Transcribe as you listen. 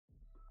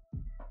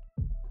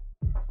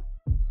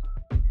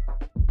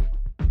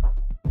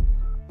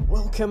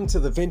Welcome to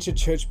the Venture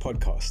Church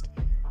podcast.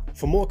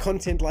 For more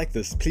content like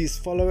this, please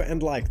follow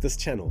and like this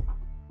channel,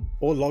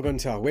 or log on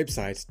to our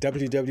website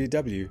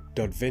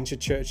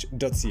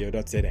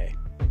www.venturechurch.co.za.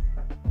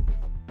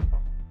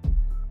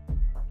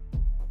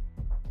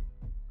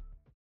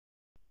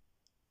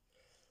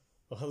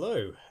 Well,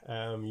 hello.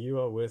 You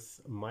are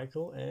with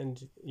Michael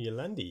and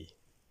Yolande.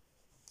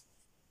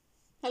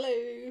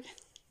 Hello.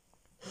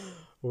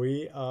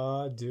 We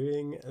are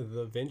doing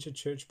the Venture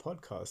Church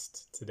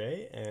podcast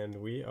today,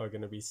 and we are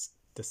going to be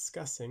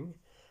discussing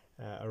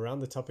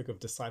around the topic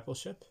of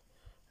discipleship,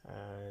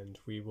 and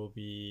we will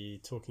be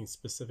talking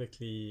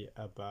specifically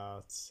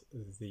about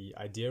the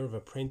idea of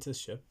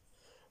apprenticeship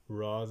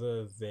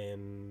rather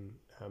than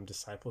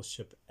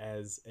discipleship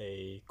as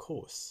a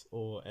course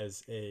or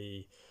as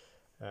a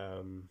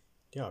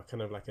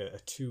kind of like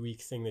a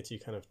 2-week thing that you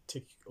kind of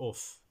tick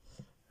off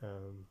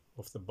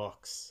the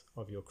box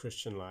of your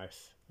Christian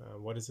life.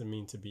 What does it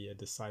mean to be a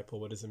disciple?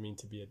 What does it mean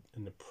to be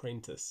an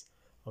apprentice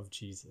of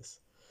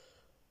Jesus?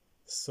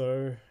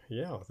 So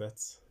yeah,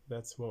 that's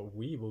what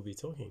we will be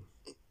talking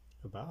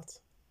about.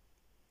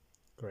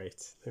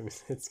 Great.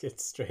 Let's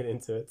get straight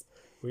into it.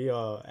 We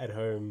are at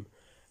home,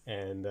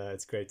 and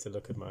it's great to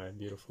look at my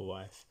beautiful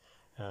wife.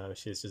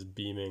 She's just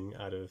beaming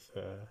out of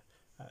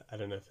I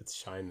don't know if it's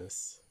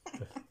shyness.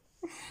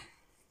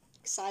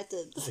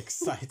 Excited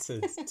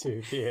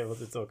to be able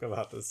to talk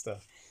about this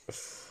stuff.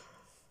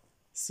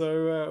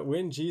 So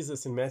when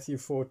Jesus in Matthew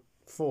 4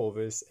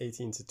 verse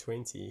 18 to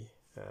 20,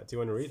 do you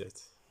want to read it?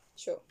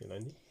 Sure.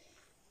 Yolande?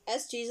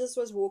 As Jesus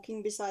was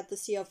walking beside the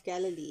Sea of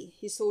Galilee,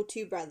 he saw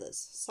two brothers,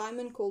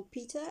 Simon called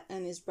Peter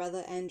and his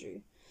brother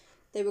Andrew.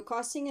 They were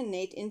casting a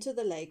net into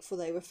the lake, for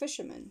they were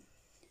fishermen.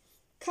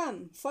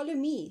 "Come, follow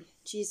me,"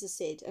 Jesus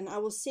said, "and I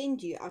will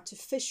send you out to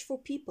fish for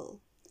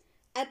people."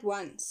 At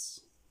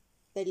once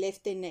they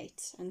left their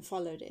net and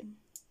followed him.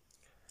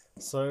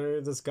 So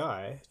this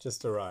guy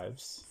just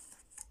arrives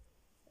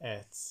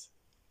at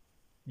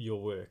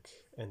your work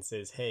and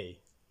says,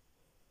 "Hey,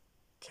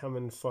 come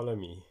and follow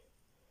me."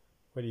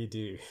 What do you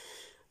do?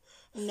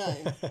 No.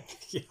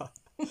 Yeah.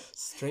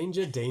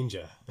 Stranger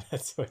danger.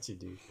 That's what you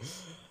do.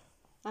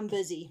 I'm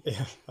busy.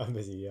 Yeah, I'm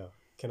busy, yeah.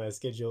 Can I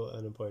schedule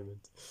an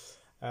appointment?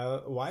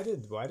 Why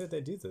did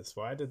they do this?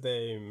 Why did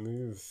they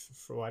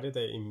why did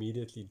they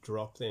immediately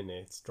drop their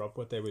nets, drop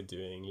what they were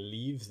doing,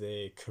 leave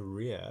their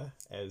career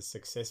as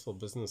successful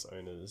business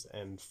owners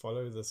and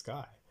follow this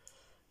guy?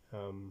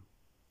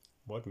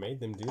 What made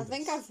them do this? I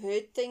think I've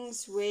heard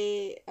things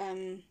where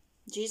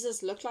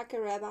Jesus looked like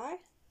a rabbi.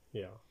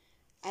 Yeah.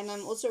 And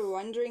I'm also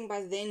wondering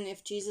by then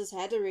if Jesus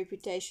had a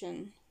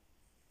reputation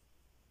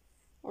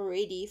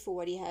already for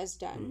what he has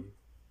done.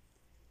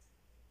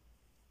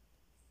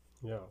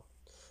 Yeah.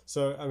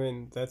 So, I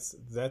mean, that's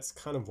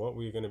kind of what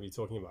we're going to be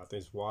talking about.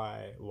 Is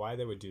why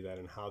they would do that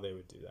and how they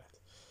would do that.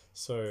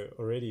 So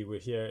already we're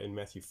here in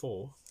Matthew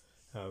 4.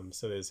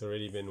 So there's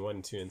already been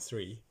 1, 2, and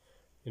 3,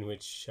 in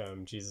which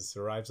Jesus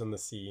arrives on the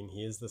scene.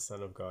 He is the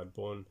Son of God,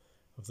 born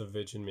of the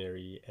Virgin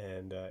Mary,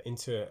 and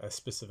into a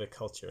specific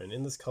culture. And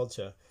in this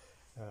culture,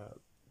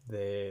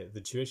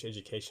 the Jewish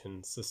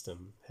education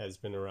system has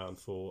been around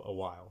for a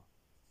while.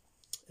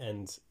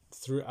 And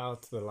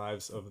throughout the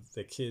lives of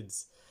the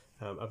kids,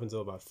 up until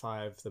about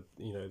 5,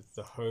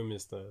 the home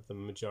is the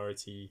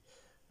majority,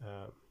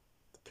 the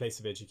place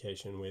of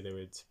education where they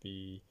would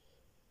be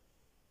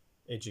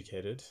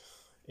educated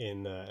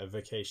in a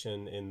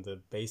vocation, in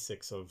the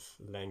basics of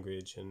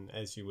language, and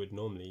as you would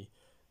normally.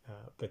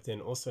 But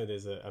then also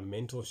there's a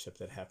mentorship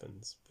that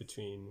happens with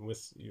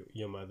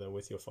your mother,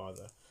 with your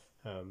father.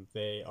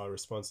 They are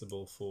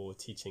responsible for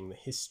teaching the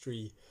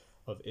history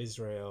of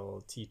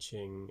Israel,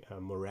 teaching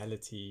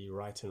morality,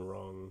 right and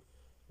wrong,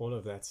 all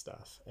of that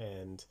stuff.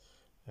 And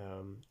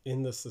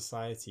in the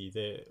society,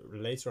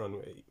 later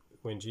on,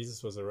 when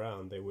Jesus was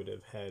around, they would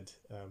have had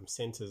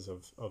centers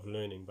of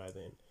learning by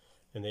then.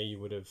 And there you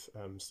would have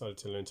started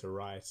to learn to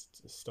write,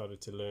 started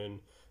to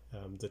learn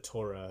the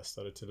Torah,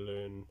 started to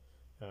learn,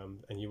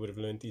 and you would have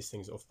learned these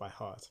things off by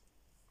heart.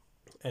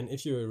 And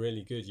if you were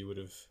really good, you would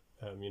have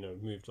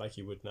moved like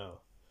you would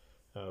now,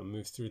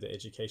 moved through the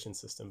education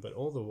system. But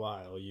all the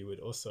while, you would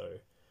also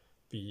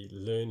be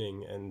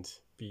learning and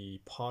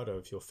be part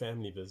of your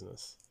family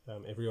business.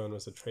 Everyone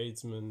was a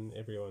tradesman.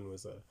 Everyone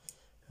was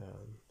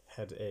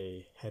had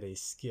a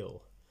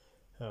skill,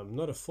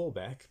 not a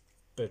fallback,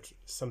 but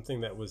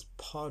something that was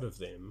part of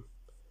them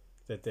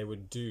that they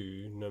would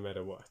do no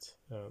matter what.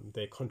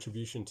 Their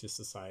contribution to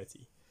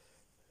society,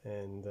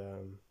 and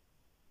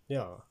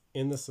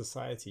in the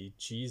society,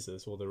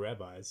 Jesus, or the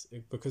rabbis,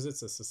 because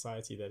it's a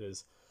society that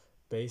is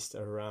based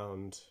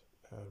around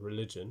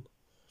religion.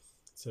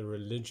 It's a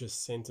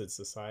religious-centered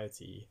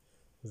society.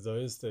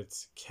 Those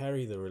that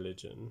carry the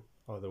religion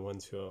are the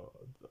ones who are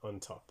on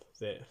top.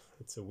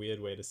 It's a weird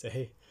way to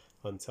say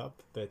on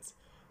top, but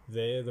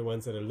they're the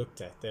ones that are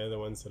looked at. They're the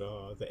ones that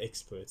are the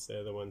experts.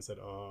 They're the ones that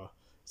are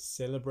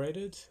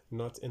celebrated,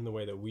 not in the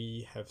way that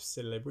we have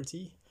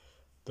celebrity,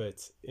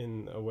 but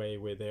in a way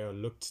where they are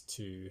looked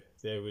to.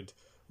 They would,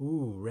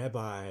 "Ooh,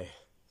 Rabbi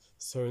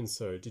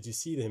so-and-so, did you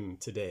see them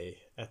today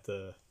at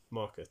the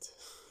market.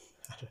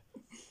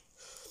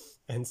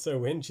 And so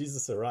when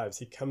Jesus arrives,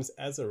 he comes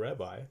as a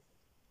rabbi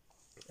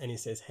and he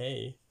says,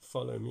 hey,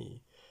 follow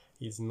me.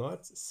 He's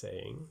not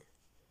saying,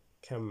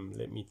 come,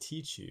 let me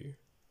teach you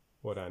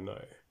what I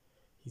know.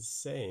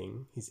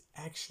 He's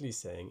actually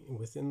saying,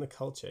 within the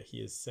culture, he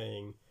is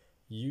saying,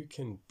 you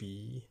can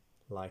be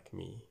like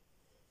me.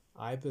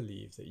 I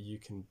believe that you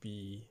can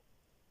be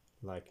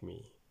like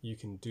me. You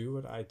can do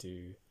what I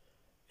do,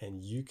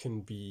 and you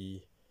can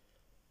be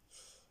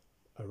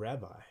a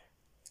rabbi,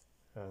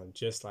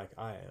 just like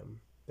I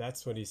am.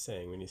 That's what he's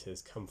saying when he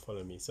says, come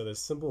follow me. So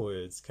those simple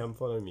words, come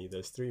follow me,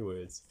 those 3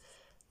 words,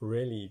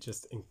 really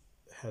just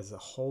has a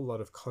whole lot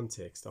of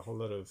context, a whole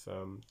lot of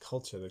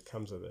culture that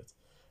comes with it.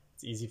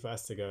 It's easy for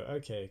us to go,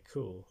 okay,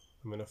 cool,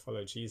 I'm going to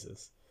follow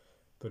Jesus.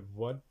 But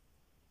what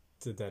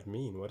did that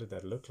mean? What did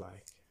that look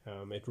like?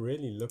 It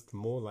really looked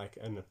more like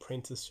an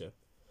apprenticeship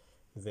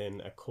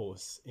than a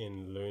course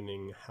in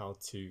learning how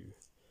to,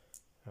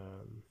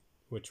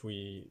 which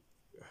we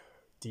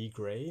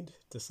degrade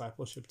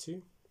discipleship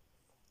to.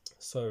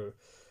 So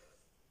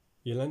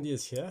Yolande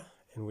is here,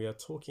 and we are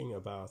talking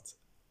about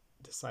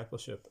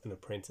discipleship and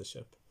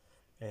apprenticeship.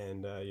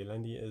 And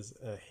Yolande is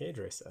a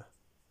hairdresser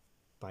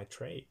by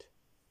trade.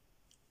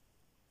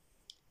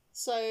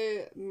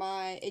 So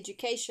my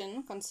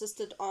education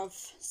consisted of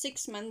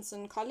 6 months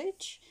in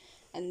college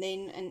and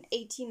then an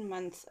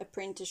 18-month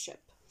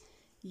apprenticeship.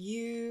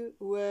 You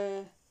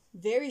were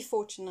very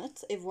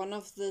fortunate if one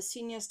of the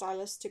senior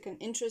stylists took an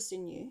interest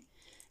in you,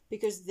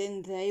 because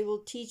then they will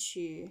teach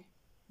you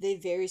their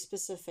very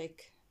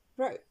specific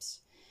ropes.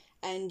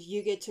 And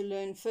you get to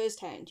learn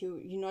firsthand.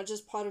 You're not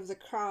just part of the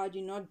crowd.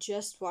 You're not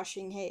just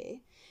washing hair.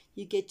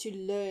 You get to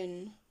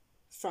learn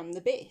from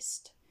the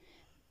best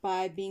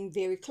by being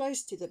very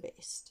close to the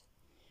best.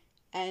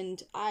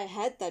 And I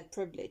had that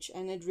privilege,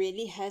 and it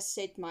really has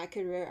set my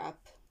career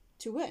up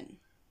to win.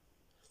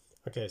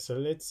 Okay, so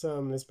let's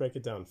break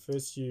it down.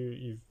 First,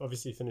 you've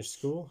obviously finished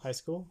school, high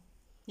school.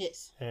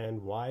 Yes.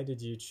 And why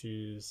did you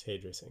choose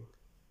hairdressing?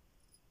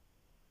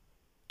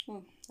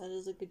 Oh, that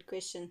is a good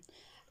question.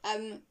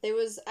 There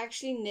was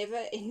actually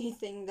never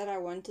anything that I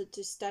wanted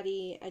to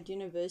study at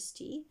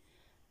university.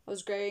 I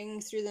was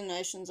going through the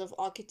notions of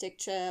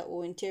architecture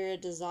or interior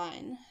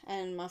design,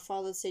 and my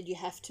father said you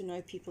have to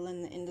know people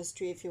in the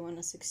industry if you want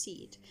to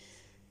succeed.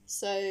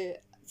 So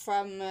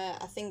from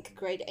I think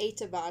grade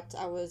 8 about,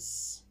 I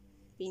was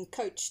being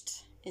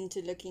coached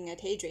into looking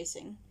at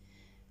hairdressing,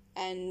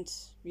 and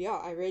yeah,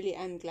 I really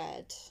am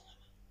glad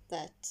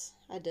that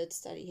I did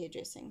study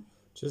hairdressing.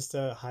 Just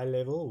a high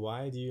level,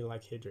 why do you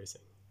like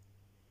hairdressing?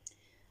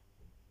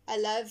 I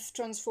love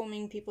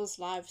transforming people's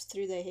lives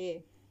through their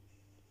hair.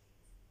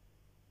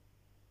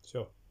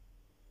 Sure.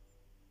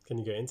 Can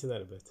you go into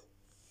that a bit?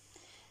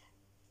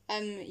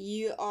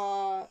 You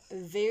are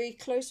very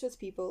close with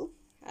people,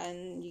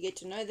 and you get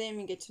to know them,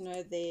 you get to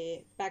know their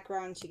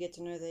backgrounds, you get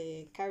to know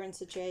their current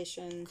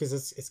situation. Because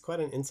it's quite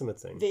an intimate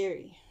thing.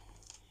 Very.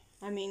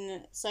 I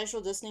mean, social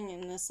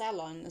distancing in a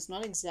salon is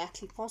not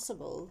exactly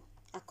possible.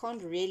 I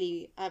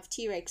have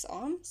T-Rex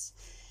arms,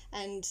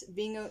 and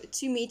being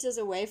 2 meters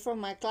away from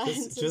my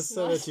clients just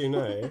so that you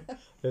know,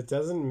 that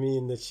doesn't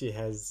mean that she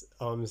has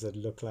arms that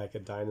look like a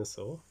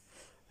dinosaur.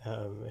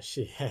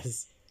 She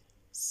has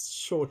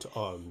short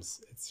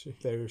arms.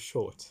 They're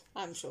short.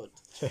 I'm short.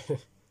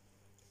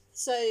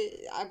 So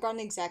I can't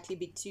exactly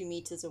be 2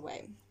 meters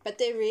away. But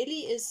there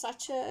really is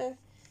such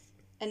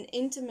an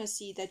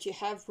intimacy that you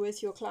have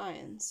with your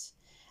clients.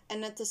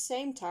 And at the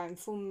same time,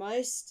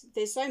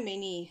 there's so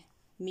many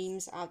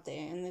memes out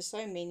there, and there's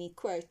so many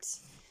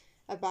quotes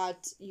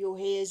about your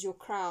hair is your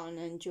crown,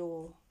 and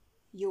your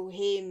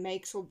hair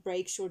makes or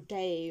breaks your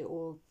day,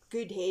 or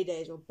good hair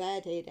days or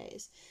bad hair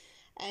days.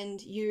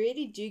 And you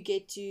really do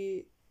get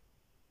to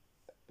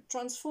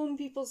transform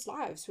people's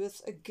lives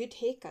with a good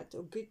haircut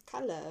or good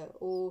color,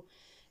 or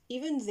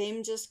even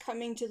them just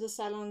coming to the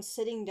salon,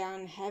 sitting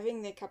down,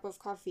 having their cup of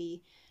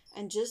coffee,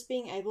 and just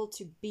being able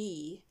to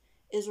be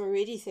is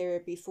already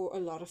therapy for a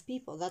lot of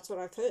people. That's what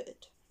I've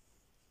heard.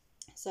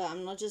 So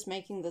I'm not just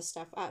making this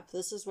stuff up.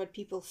 This is what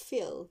people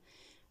feel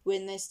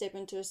when they step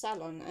into a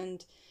salon,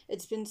 and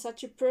it's been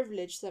such a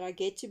privilege that I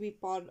get to be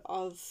part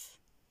of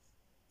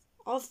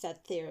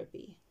that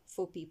therapy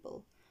for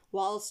people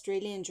whilst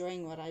really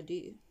enjoying what I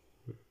do.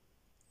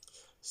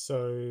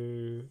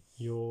 So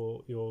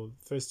your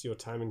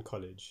time in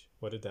college,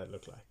 what did that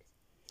look like?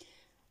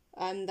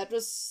 That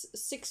was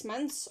 6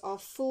 months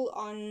of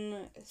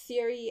full-on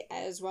theory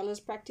as well as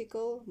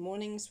practical.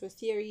 Mornings were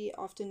theory,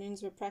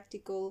 afternoons were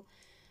practical.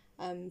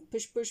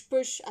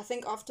 Push. I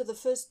think after the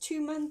first 2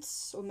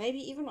 months, or maybe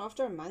even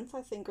after a month,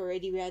 I think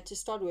already we had to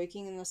start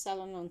working in the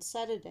salon on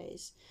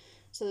Saturdays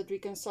so that we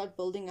can start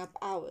building up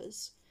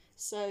hours.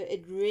 So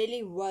it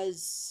really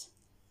was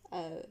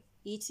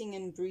eating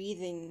and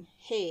breathing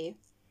hair.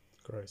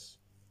 Gross.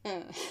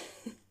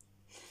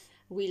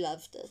 We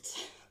loved it.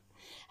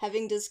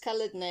 Having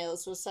discolored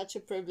nails was such a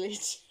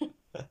privilege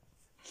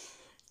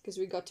because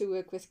we got to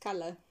work with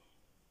color.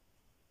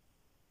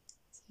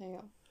 So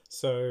yeah.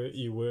 So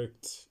you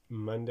worked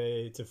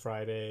Monday to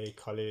Friday,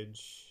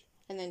 college?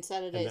 And then And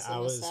Saturdays the in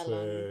a hours salon.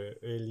 were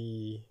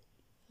early.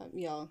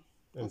 Yeah.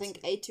 I And think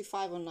 8 to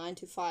 5 or 9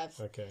 to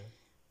 5. okay.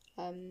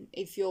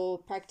 If your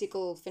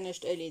practical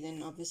finished early,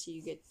 then obviously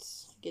you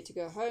get to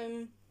go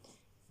home.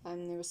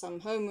 There was some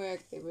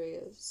homework, there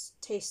were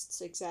tests,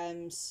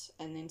 exams,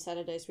 and then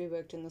Saturdays we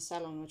worked in the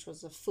salon, which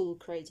was a full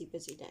crazy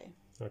busy day.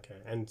 Okay,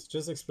 and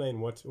just explain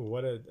what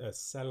a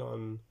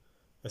salon,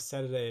 a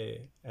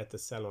Saturday at the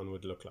salon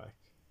would look like.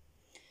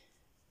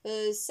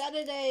 The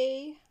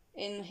Saturday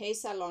in hair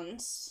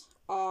salons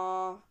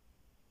are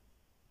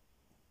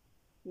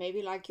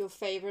maybe like your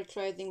favorite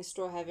clothing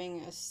store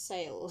having a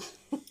sale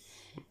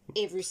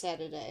every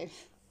Saturday.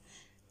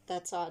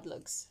 That's how it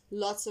looks.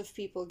 Lots of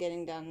people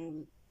getting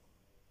done.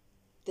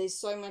 There's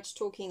so much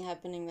talking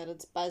happening that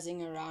it's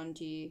buzzing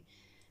around you.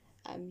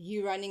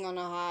 You running on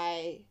a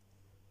high.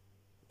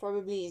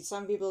 Probably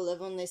some people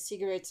live on their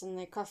cigarettes and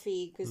their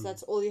coffee because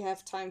that's all you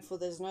have time for.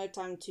 There's no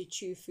time to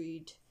chew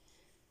food.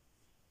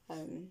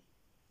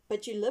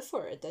 But you live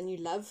for it and you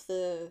love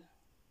the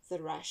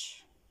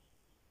rush.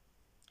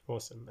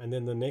 Awesome. And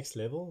then the next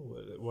level,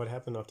 what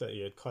happened after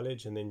you had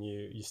college and then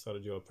you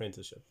started your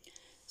apprenticeship?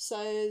 So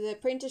the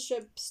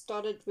apprenticeship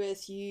started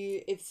with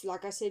you, if,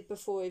 like I said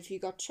before, if you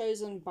got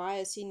chosen by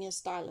a senior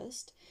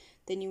stylist,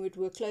 then you would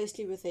work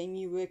closely with them,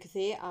 you work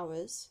their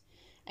hours,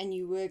 and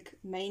you work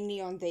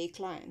mainly on their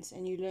clients,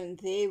 and you learn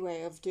their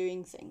way of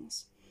doing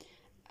things.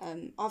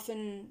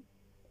 Often,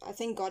 I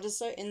think God is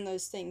so in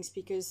those things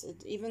because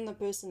even the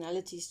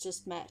personalities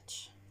just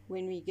match.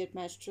 When we get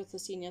matched with a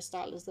senior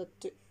stylist that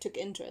took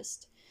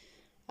interest.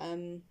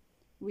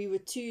 We were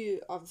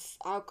two of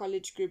our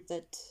college group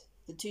that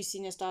the two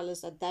senior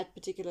stylists at that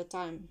particular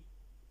time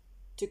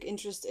took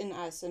interest in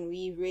us, and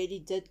we really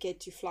did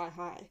get to fly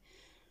high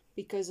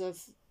because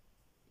of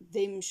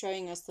them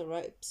showing us the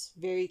ropes,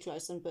 very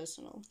close and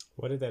personal.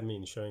 What did that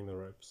mean, showing the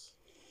ropes?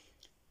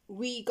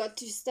 We got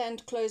to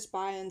stand close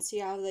by and see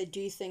how they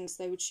do things.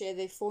 They would share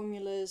their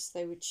formulas,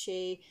 they would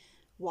share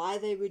why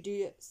they would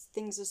do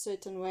things a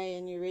certain way,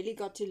 and you really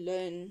got to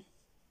learn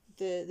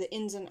the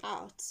ins and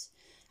outs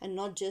and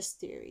not just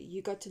theory.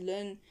 You got to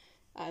learn.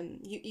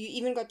 You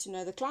even got to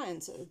know their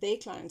clients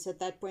at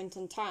that point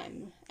in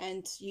time,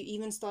 and you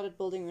even started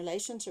building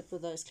relationship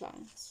with those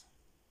clients.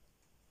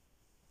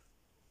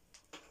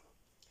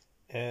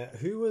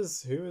 Who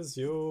was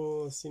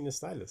your senior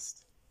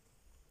stylist?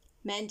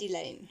 Mandy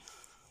Lane.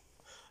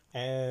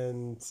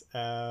 And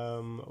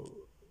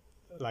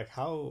like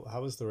how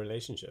was the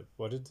relationship?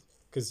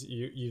 Because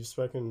you've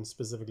spoken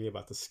specifically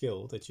about the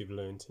skill that you've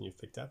learned and you've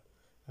picked up.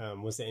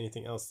 Was there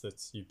anything else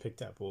that you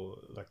picked up, or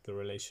like the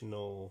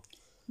relational?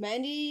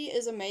 Mandy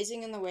is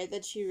amazing in the way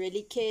that she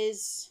really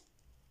cares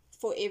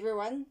for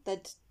everyone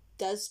that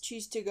does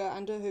choose to go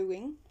under her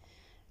wing.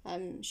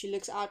 She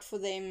looks out for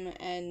them,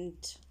 and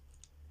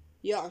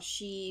yeah,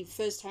 she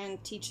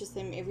firsthand teaches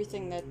them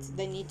everything that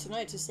they need to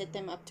know to set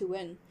them up to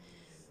win.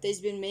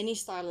 There's been many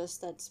stylists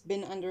that's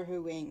been under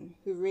her wing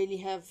who really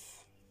have,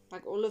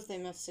 like all of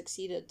them have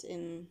succeeded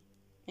in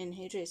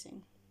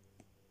hairdressing.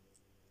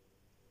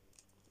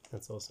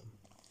 That's awesome.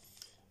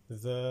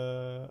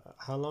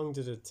 How long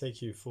did it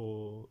take you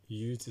for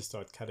you to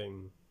start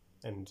cutting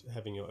and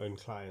having your own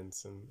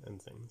clients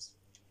and things?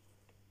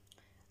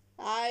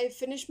 I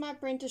finished my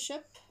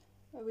apprenticeship,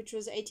 which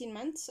was 18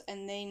 months,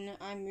 and then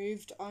I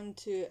moved on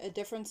to a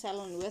different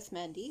salon with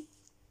Mandy.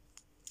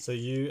 So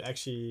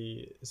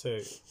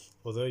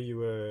although you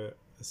were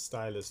a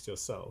stylist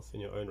yourself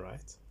in your own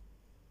right,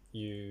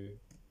 you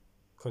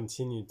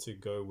continued to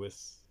go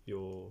with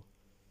your...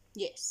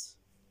 Yes.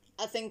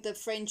 I think the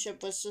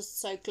friendship was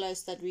just so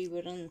close that we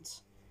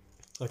wouldn't...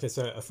 Okay,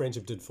 so a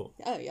friendship did form.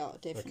 Oh, yeah,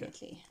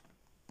 definitely.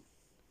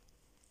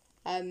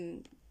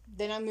 Okay.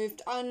 Then I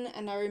moved on,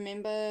 and I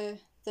remember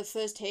the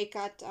first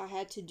haircut I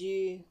had to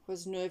do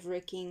was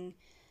nerve-wracking.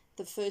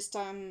 The first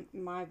time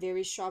my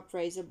very sharp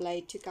razor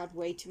blade took out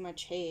way too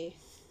much hair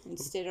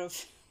instead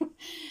of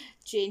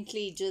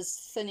gently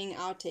just thinning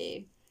out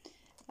hair.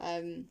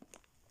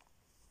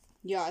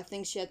 Yeah, I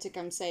think she had to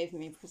come save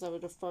me because I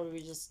would have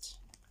probably just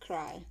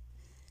cried.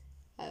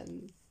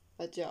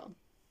 But yeah.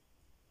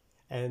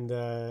 And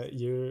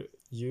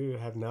you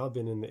have now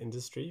been in the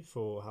industry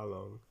for how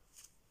long?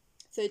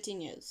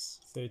 13 years.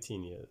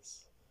 13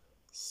 years.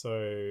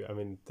 So, I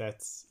mean,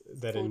 that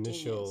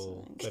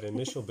initial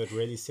bit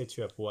really set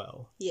you up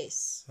well.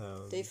 Yes,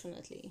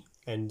 definitely.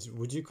 And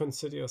would you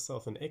consider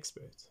yourself an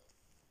expert?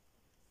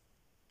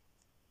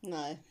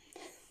 No.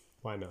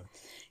 Why not?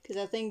 Because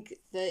I think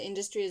the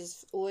industry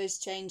is always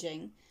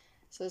changing.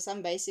 So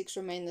some basics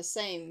remain the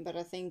same, but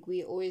I think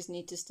we always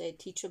need to stay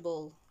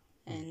teachable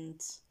and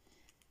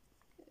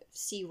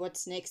see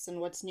what's next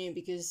and what's new,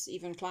 because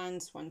even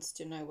clients want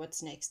to know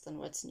what's next and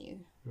what's new.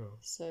 Oh.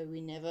 So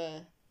we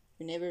never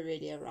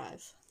really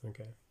arrive.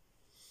 Okay.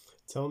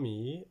 Tell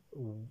me,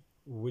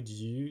 do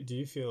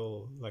you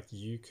feel like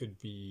you could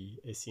be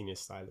a senior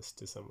stylist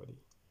to somebody?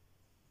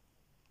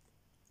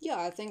 Yeah,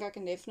 I think I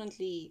can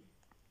definitely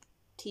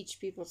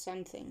teach people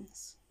some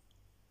things.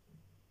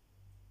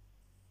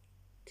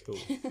 Cool.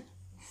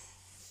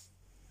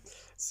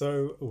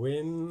 So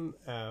when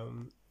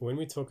when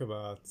we talk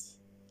about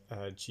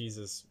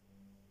Jesus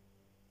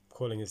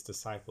calling his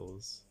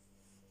disciples,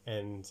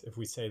 and if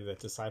we say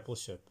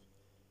that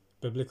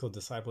biblical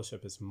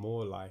discipleship is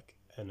more like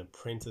an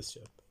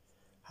apprenticeship,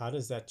 how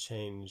does that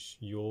change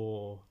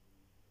your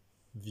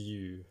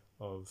view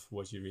of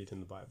what you read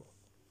in the Bible?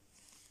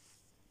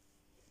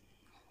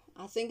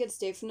 I think it's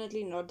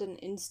definitely not an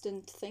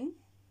instant thing.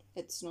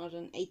 It's not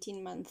an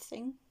 18-month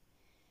thing.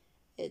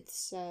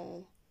 It's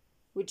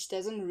which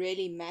doesn't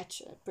really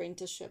match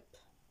apprenticeship,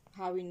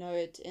 how we know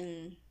it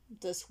in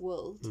this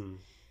world.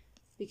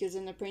 Because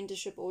an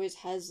apprenticeship always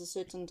has a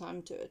certain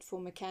time to it. For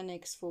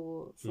mechanics,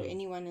 for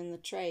anyone in the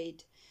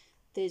trade,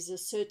 there's a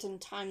certain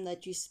time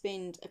that you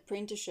spend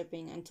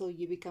apprenticeshiping until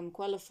you become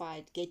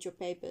qualified, get your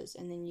papers,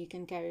 and then you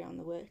can carry on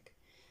the work.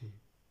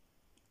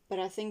 But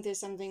I think there's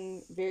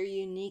something very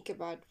unique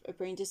about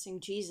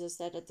apprenticing Jesus,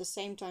 that at the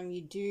same time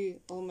you do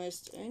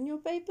almost earn your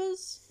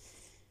papers,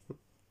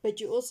 but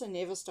you also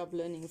never stop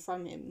learning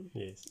from him.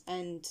 Yes.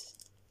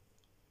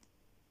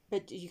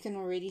 But you can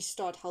already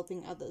start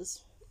helping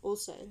others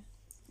also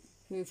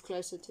move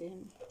closer to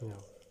him. Yeah.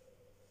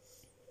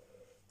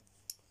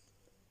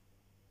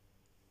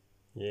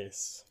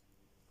 Yes.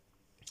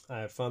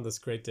 I found this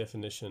great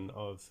definition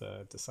of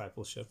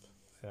discipleship,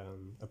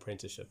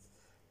 apprenticeship,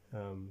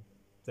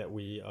 that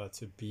we are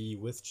to be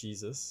with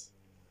Jesus,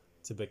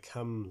 to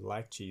become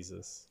like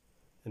Jesus,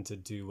 and to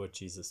do what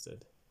Jesus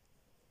did.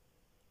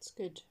 It's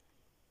good.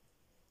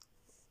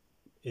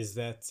 Is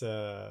that,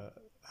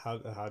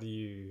 how do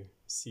you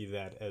see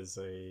that as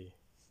a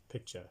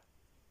picture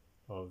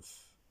of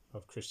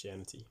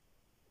Christianity?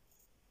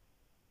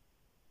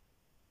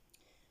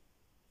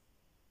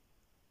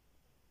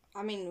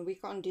 I mean, we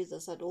can't do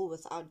this at all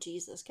without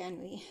Jesus, can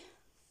we?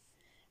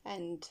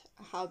 And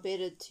how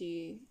better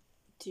to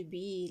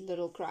be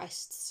little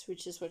Christs,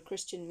 which is what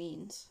Christian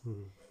means,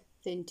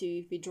 than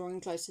to be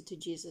drawing closer to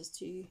Jesus,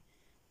 to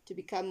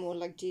become more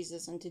like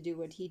Jesus and to do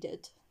what he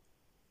did.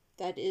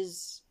 That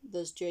is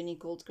this journey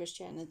called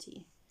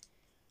Christianity.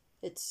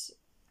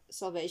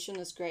 Salvation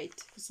is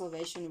great.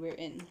 Salvation we're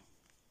in.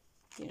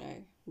 You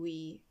know,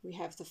 we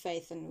have the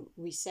faith and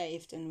we're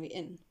saved and we're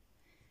in.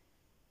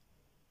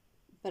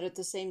 But at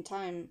the same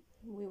time,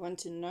 we want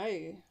to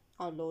know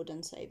our Lord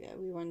and Savior.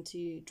 We want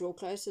to draw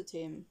closer to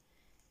him.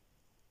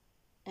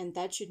 And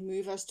that should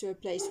move us to a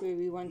place where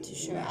we want to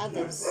show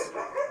others.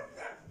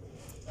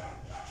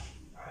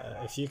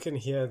 If you can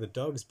hear the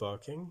dogs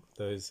barking,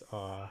 those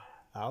are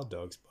our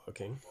dogs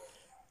barking.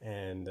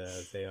 And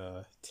they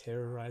are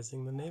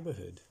terrorizing the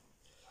neighborhood.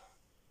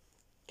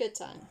 Good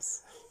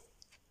times.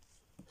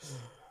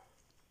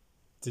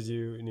 Did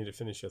you need to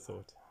finish your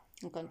thought?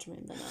 I can't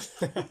remember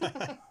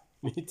now.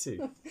 Me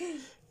too.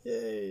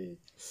 Yay.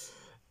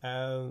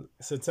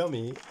 So tell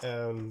me,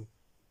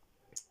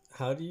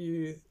 how do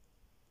you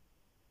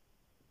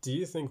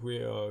think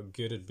we are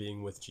good at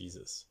being with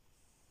Jesus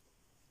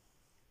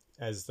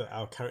as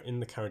in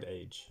the current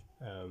age?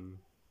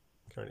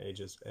 Current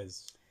age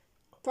as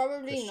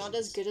Probably Christians. not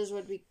as good as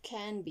what we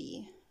can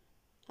be.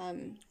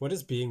 What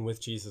does being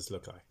with Jesus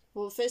look like?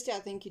 Well, firstly, I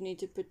think you need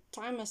to put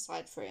time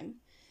aside for him.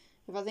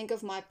 If I think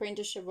of my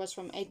apprenticeship was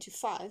from 8 to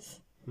 5,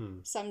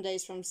 some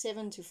days from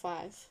 7 to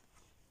 5,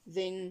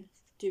 then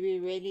do we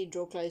really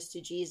draw close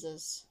to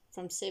Jesus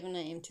from 7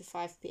 a.m. to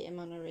 5 p.m.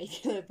 on a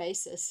regular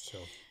basis?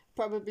 Sure.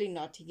 Probably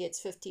not. He gets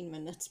 15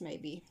 minutes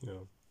maybe.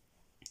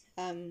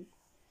 Yeah.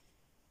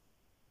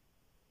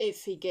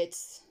 If he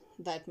gets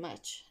that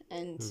much.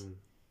 And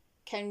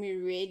can we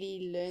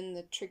really learn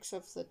the tricks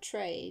of the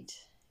trade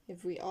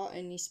if we are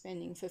only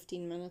spending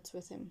 15 minutes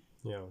with him?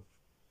 Yeah.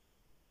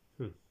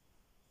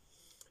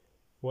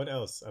 What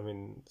else? I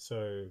mean,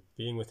 so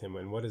being with him,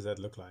 and what does that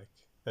look like?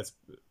 That's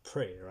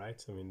prayer,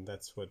 right? I mean,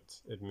 that's what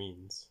it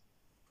means.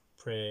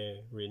 Prayer,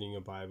 reading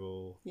your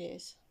Bible.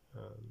 Yes.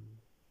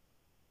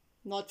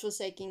 Not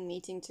forsaking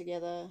meeting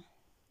together.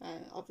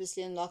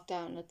 Obviously in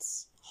lockdown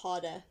it's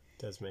harder.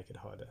 Does make it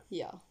harder.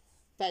 Yeah.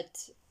 But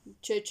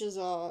churches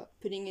are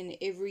putting in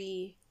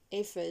every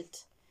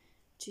effort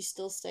to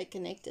still stay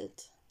connected,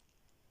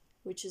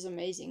 which is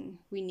amazing.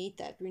 We need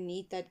that. We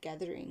need that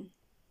gathering.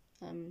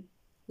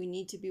 We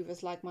need to be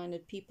with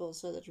like-minded people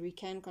so that we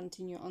can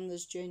continue on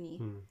this journey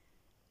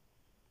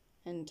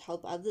and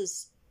help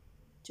others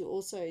to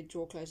also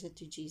draw closer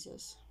to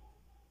Jesus.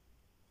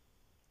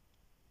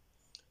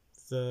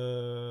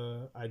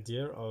 The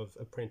idea of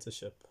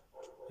apprenticeship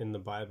in the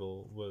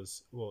Bible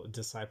was, well,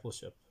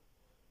 discipleship.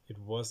 It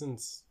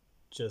wasn't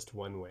just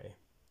one way.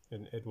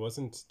 It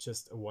wasn't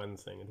just one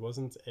thing. It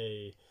wasn't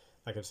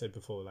like I've said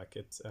before, like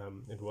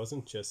it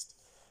wasn't just,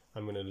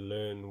 I'm going to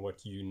learn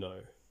what you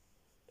know.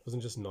 It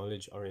wasn't just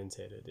knowledge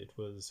orientated. It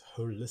was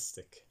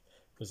holistic.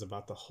 It was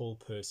about the whole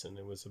person.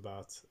 It was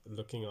about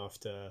looking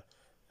after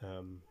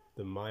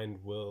the mind,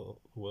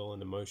 will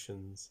and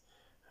emotions,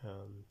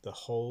 the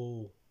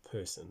whole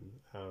person,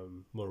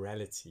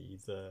 morality,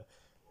 the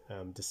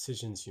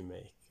decisions you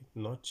make,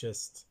 not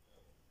just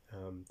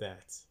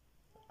that.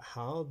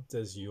 How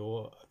does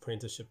your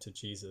apprenticeship to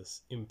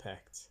Jesus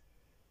impact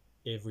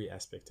every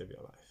aspect of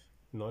your life?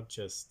 Not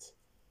just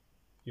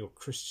your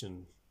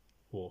Christian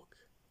walk,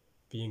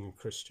 being a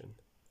Christian?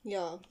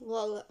 Yeah,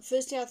 well,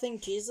 firstly, I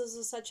think Jesus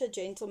is such a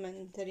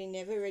gentleman that he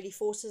never really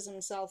forces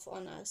himself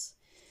on us,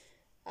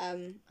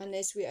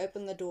 unless we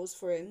open the doors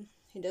for him.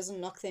 He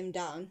doesn't knock them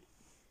down,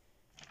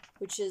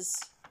 which is,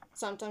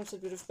 sometimes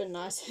it would have been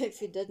nicer if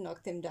he did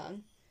knock them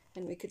down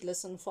and we could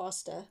listen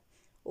faster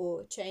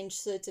or change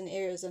certain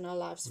areas in our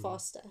lives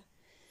faster.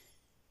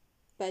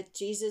 But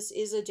Jesus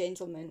is a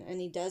gentleman,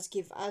 and he does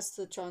give us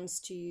the chance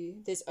to,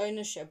 there's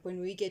ownership when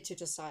we get to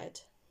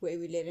decide where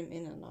we let him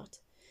in or not.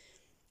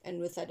 And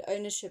with that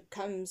ownership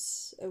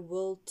comes a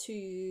will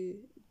to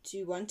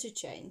want to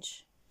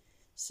change.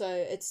 So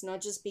it's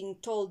not just being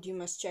told you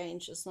must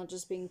change. It's not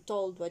just being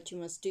told what you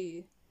must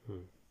do.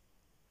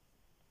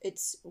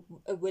 It's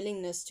a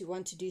willingness to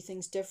want to do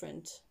things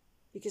different.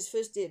 Because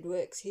firstly it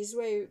works. His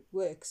way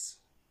works.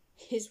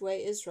 His way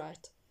is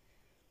right.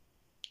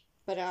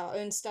 But our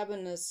own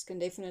stubbornness can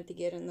definitely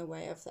get in the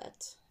way of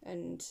that.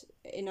 And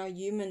in our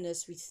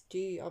humanness, we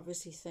do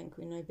obviously think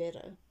we know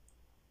better.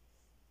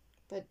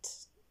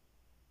 But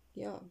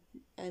yeah,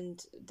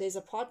 and there's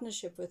a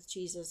partnership with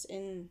Jesus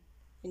in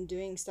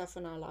doing stuff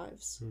in our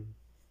lives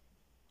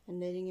and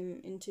letting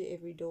him into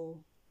every door.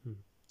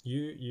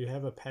 You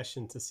have a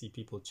passion to see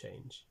people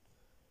change.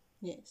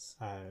 Yes.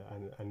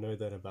 I know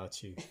that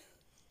about you,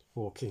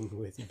 walking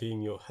with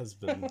being your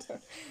husband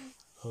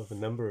of a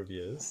number of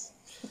years.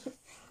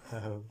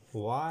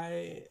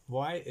 Why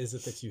is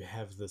it that you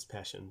have this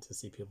passion to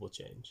see people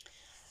change?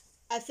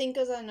 I think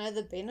because I know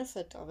the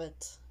benefit of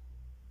it.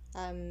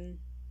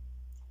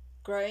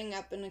 Growing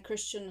up in a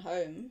Christian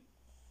home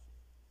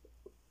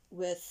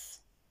with,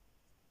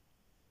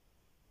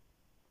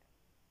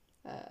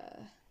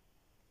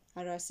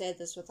 how do I say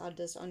this without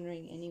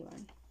dishonoring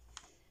anyone?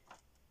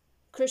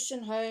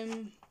 Christian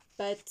home,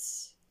 but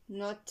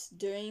not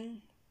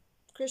doing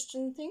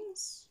Christian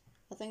things.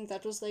 I think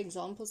that was the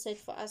example set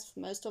for us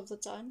most of the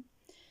time.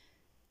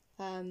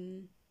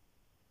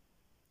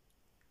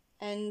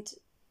 And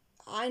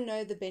I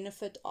know the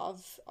benefit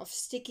of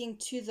sticking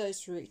to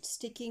those roots,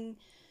 sticking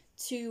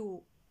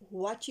to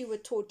what you were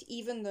taught,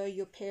 even though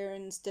your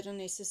parents didn't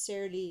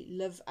necessarily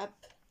live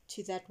up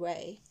to that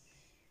way.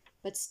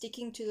 But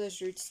sticking to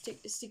those roots,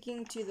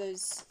 sticking to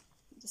those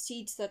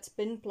seeds that's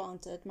been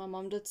planted. My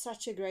mom did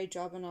such a great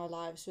job in our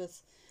lives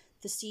with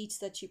the seeds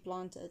that she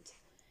planted.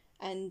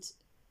 And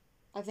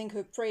I think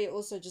her prayer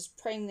also just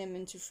praying them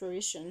into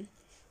fruition,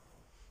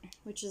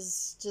 which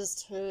is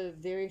just her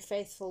very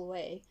faithful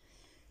way.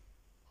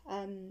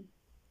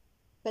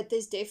 But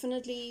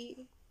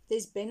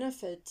there's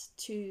benefit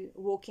to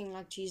walking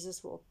like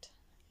Jesus walked,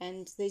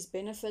 and there's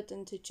benefit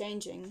into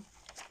changing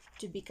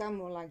to become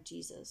more like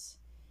Jesus.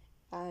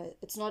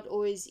 It's not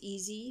always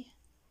easy.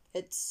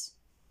 It's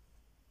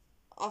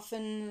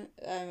often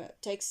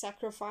takes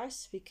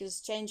sacrifice,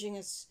 because changing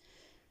is,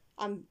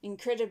 I'm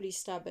incredibly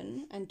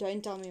stubborn, and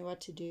don't tell me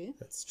what to do.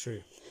 That's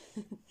true.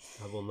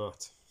 I will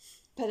not.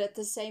 But at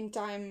the same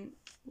time,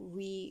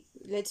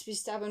 let's be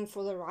stubborn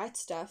for the right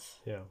stuff.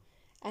 Yeah.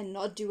 And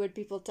not do what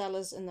people tell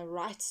us in the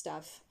right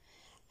stuff,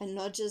 and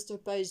not just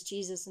oppose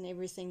Jesus in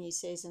everything he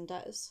says and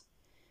does.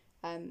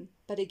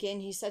 But again,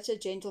 he's such a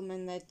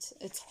gentleman that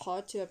it's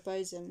hard to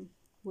oppose him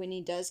when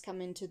he does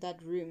come into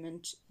that room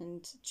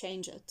and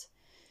change it,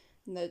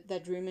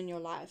 that room in your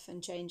life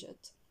and change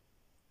it.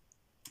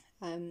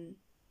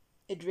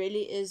 It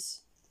really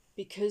is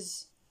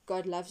because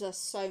God loves us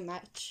so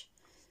much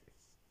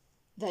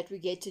that we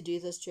get to do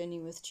this journey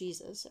with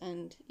Jesus.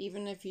 And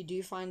even if you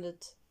do find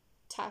it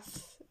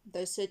tough,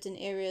 those certain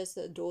areas,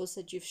 the doors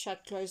that you've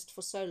shut closed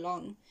for so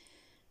long,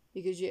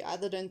 because you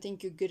either don't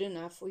think you're good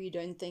enough, or you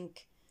don't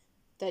think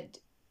that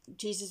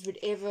Jesus would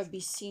ever be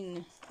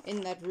seen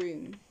in that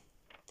room,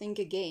 think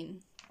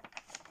again.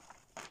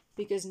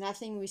 Because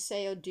nothing we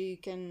say or do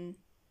can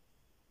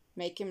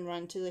make him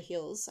run to the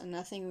hills, and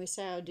nothing we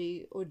say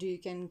or do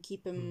can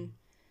keep him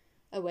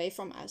away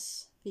from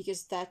us,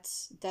 because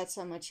that's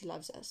how much he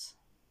loves us.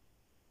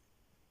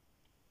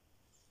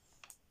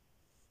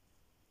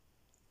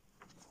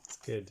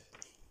 Good.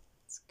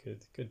 It's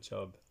good. Good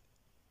job.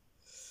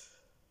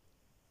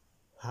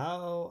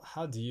 How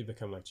do you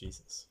become like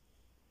Jesus?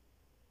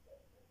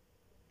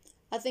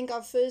 I think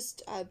our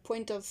first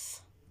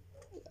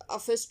our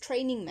first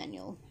training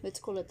manual, let's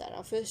call it that,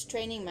 our first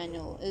training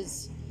manual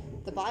is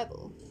the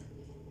Bible.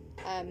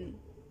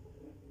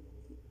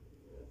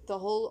 The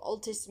whole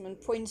Old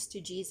Testament points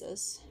to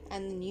Jesus,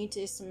 and the New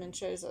Testament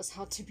shows us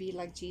how to be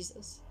like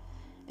Jesus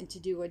and to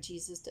do what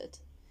Jesus did.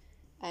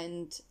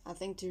 And I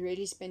think to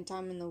really spend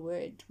time in the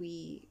Word,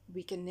 we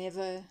can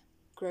never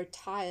grow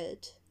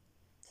tired.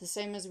 The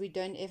same as we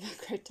don't ever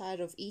grow tired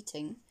of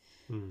eating.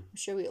 I'm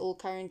sure we're all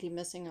currently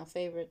missing our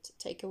favorite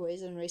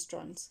takeaways in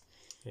restaurants.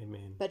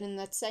 Amen. But in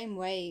that same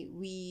way,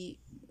 we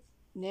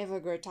never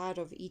grow tired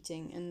of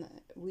eating, and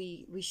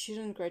we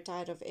shouldn't grow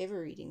tired of ever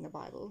reading the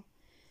Bible.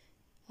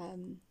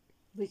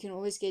 We can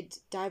always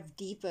dive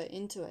deeper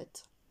into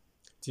it.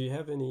 Do you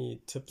have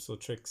any tips or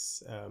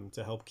tricks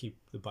to help keep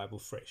the Bible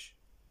fresh?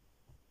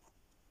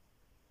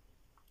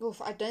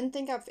 I don't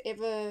think I've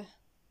ever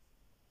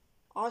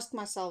asked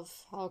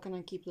myself, how can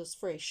I keep this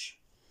fresh?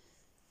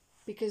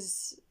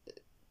 because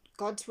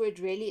God's word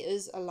really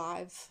is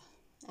alive,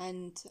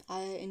 and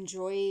I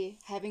enjoy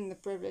having the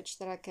privilege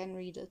that I can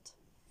read it.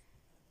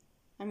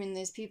 I mean,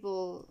 there's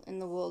people in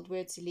the world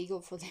where it's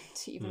illegal for them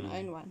to even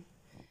own one.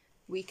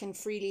 We can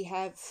freely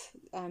have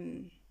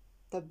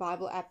the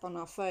Bible app on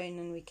our phone,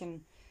 and we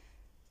can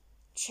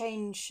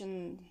change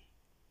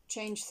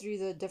through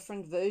the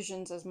different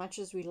versions as much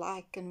as we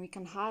like, and we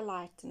can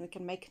highlight and we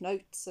can make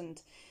notes.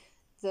 And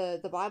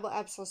the Bible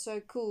apps are so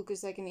cool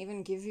because they can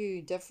even give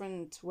you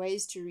different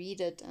ways to read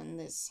it, and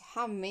there's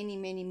how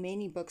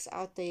many books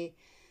out there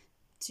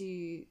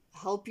to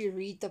help you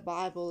read the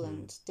Bible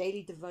and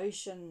daily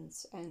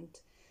devotions, and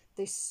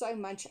there's so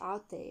much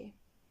out there.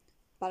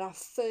 But our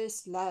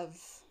first love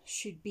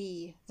should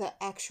be the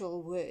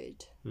actual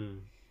word,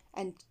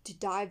 and to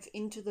dive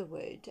into the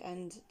word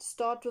and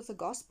start with the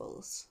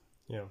Gospels.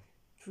 Yeah.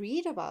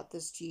 Read about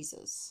this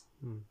Jesus,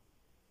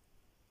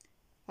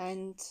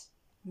 and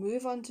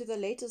move on to the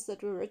letters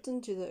that were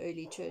written to the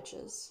early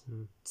churches.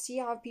 See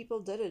how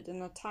people did it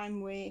in a time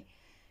where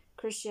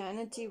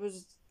Christianity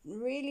was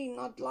really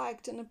not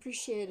liked and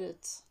appreciated.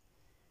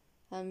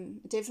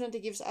 It definitely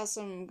gives us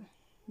some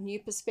new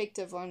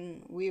perspective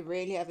on we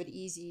really have it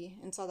easy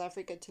in South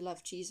Africa to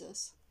love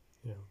Jesus.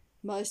 Yeah.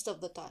 Most of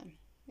the time,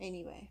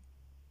 anyway.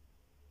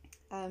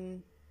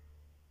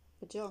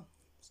 But yeah,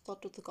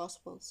 start with the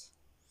Gospels.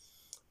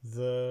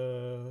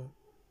 The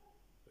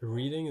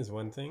reading is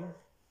one thing,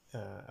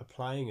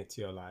 applying it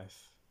to your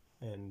life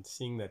and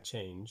seeing that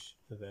change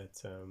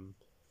that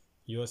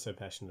you're so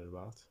passionate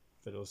about,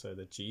 but also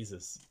that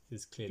Jesus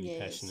is clearly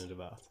passionate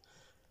about.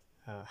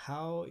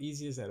 How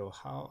easy is that, or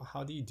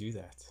how do you do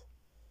that?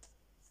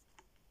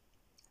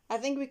 I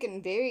think we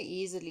can very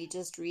easily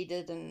just read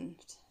it and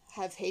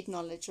have head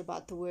knowledge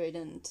about the word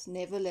and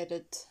never let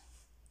it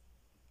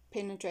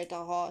penetrate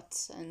our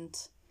hearts and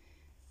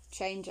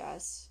change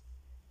us.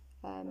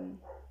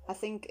 I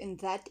think in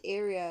that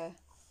area,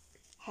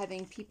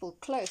 having people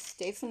close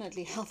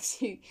definitely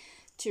helps you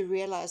to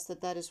realize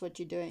that that is what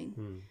you're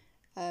doing.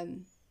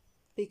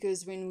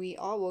 Because when we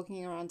are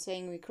walking around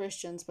saying we're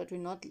Christians, but we're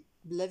not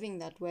living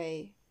that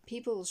way,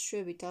 people will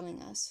sure be telling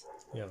us.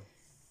 Yeah.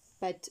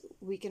 But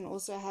we can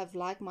also have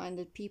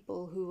like-minded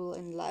people who will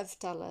in love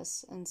tell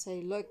us and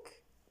say, look,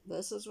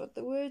 this is what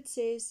the word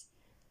says.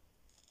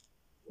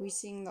 We're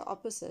seeing the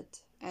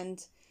opposite.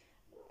 And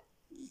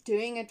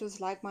doing it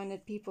with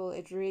like-minded people,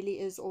 it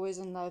really is always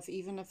in love,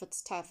 even if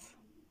it's tough.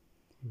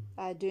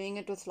 Doing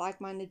it with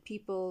like-minded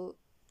people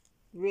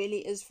really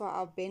is for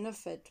our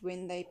benefit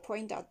when they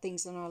point out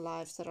things in our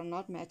lives that are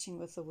not matching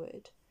with the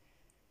word.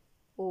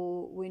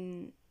 Or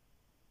when,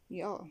 we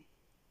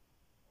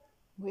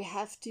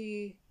have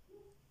to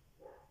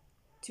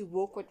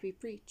walk what we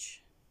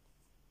preach.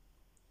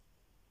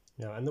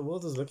 Yeah, and the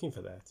world is looking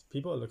for that.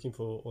 People are looking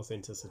for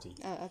authenticity.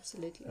 Oh,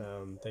 absolutely.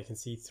 They can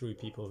see through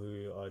people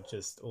who are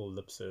just all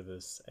lip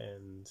service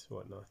and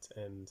whatnot.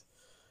 And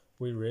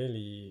we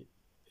really,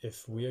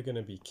 if we are going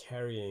to be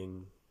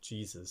carrying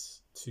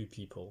Jesus to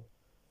people,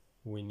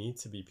 we need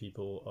to be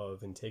people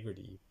of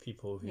integrity,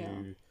 people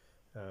who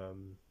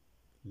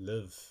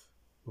live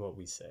what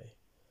we say.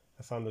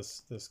 I found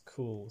this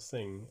cool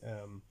thing.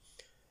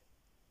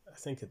 I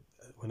think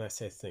when I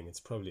say thing, it's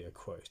probably a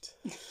quote.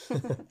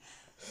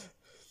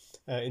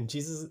 In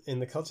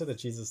the culture that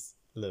Jesus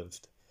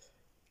lived,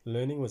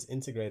 learning was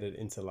integrated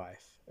into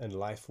life, and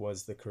life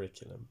was the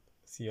curriculum.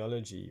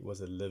 Theology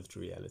was a lived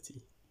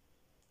reality.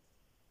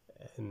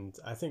 And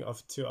I think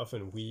too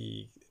often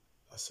we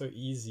are so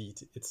easy.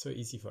 It's so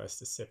easy for us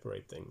to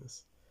separate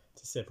things,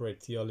 to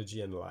separate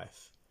theology and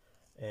life.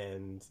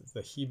 And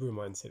the Hebrew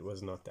mindset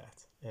was not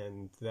that.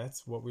 And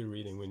that's what we're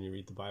reading when you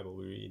read the Bible.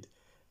 We read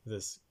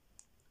this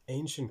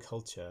ancient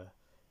culture,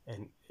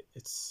 and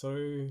it's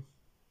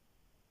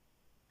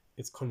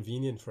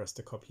convenient for us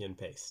to copy and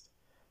paste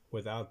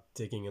without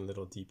digging a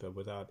little deeper,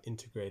 without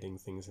integrating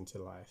things into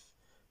life.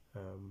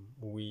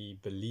 We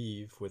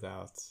believe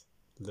without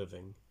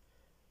living.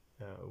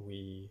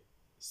 We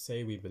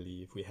say we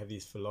believe. We have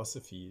these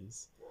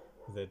philosophies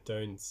that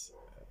don't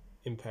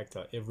impact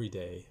our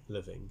everyday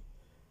living,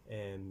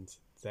 and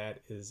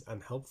that is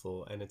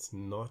unhelpful, and it's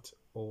not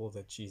all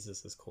that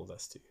Jesus has called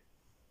us to.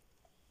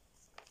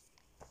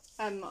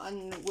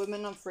 On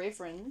Women of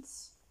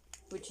Reverence,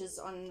 which is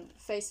on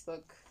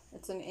Facebook,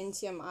 it's an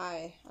NTMI.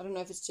 I don't know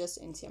if it's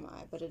just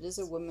NTMI, but it is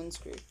a women's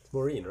group.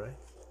 Maureen, right?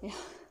 Yeah.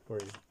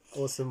 Maureen.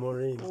 Awesome,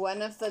 Maureen.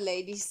 One of the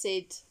ladies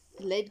said,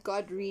 let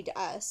God read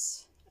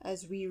us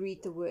as we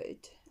read the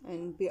word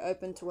and be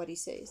open to what he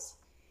says.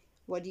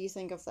 What do you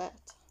think of that?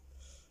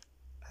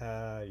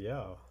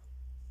 Yeah.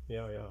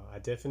 I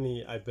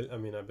definitely, I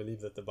believe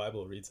that the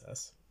Bible reads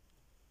us.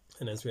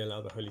 And as we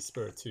allow the Holy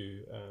Spirit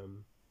to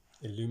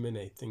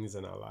illuminate things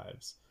in our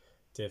lives,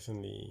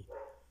 definitely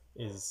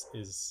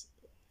is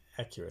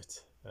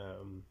accurate.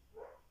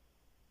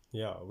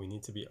 We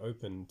need to be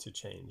open to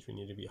change. We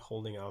need to be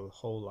holding our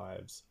whole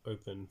lives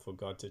open for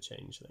God to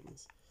change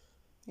things.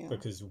 Yeah.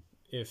 Because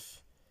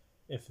if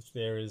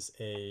there is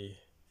a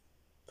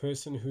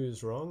person who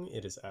is wrong,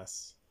 it is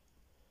us.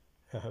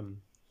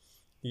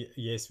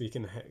 yes, we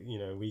can,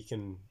 we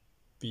can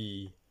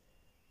be,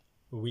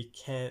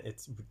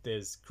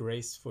 there's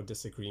grace for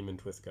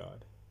disagreement with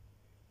God.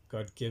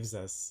 God gives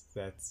us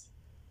that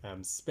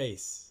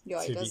space.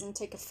 Yeah, to it doesn't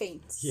take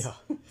offense. Yeah,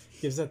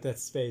 gives us that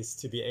space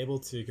to be able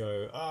to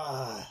go,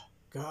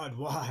 God,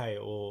 why?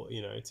 Or,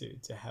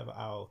 to have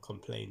our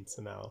complaints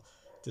and our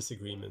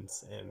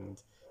disagreements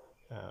and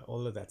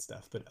all of that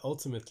stuff. But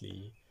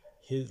ultimately,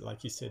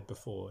 like you said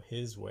before,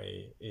 his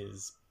way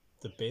is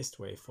the best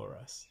way for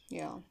us.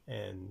 Yeah.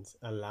 And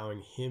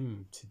allowing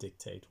him to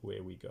dictate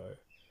where we go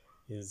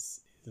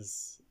is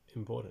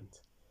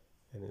important,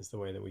 and is the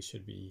way that we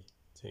should be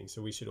doing.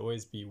 So we should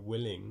always be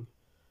willing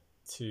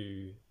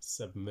to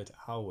submit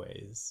our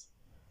ways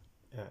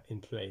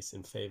in place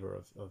in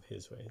favor of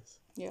his ways.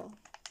 Yeah.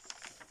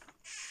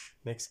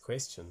 Next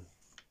question.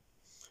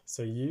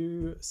 So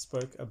you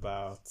spoke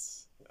about,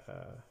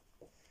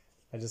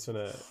 I just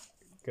want to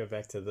go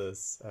back to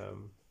this.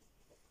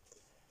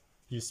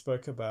 You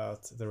spoke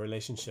about the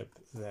relationship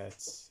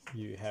that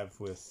you have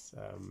with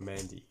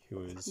Mandy,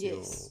 who is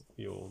Yes.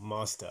 your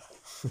master,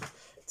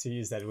 to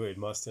use that word,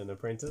 master and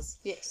apprentice.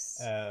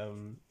 Yes. I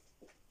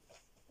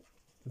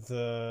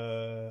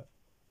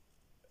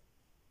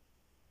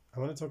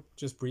want to talk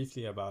just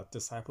briefly about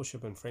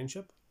discipleship and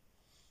friendship.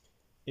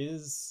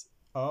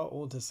 Are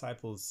all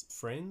disciples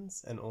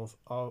friends, and are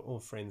all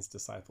friends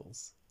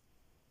disciples?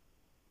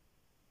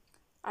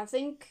 I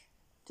think,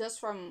 just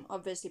from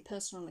obviously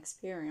personal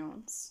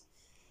experience,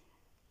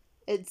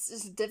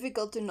 it's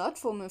difficult to not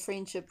form a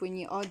friendship when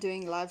you are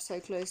doing life so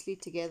closely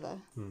together.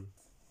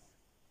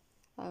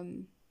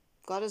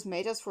 God has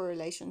made us for a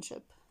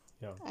relationship.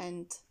 Yeah.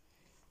 And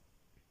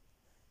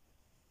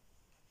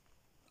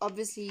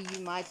obviously you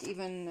might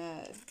even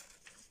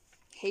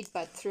hate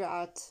butt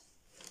throughout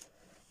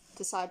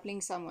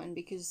discipling someone,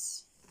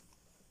 because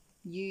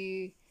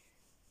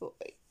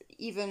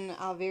even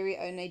our very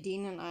own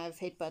Nadine and I have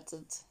hate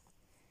butted,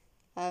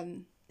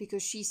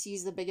 because she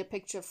sees the bigger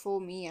picture for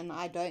me and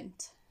I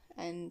don't.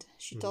 And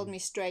she told me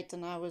straight,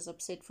 and I was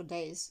upset for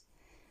days.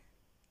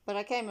 But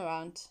I came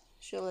around.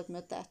 She'll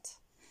admit that.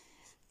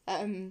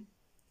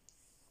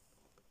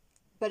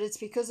 But it's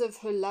because of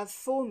her love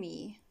for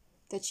me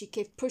that she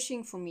kept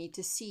pushing for me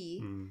to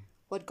see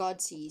what God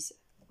sees,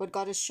 what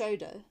God has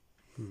showed her.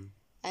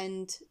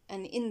 And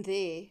in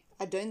there,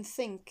 I don't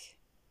think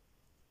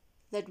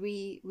that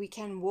we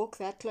can walk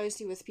that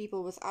closely with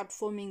people without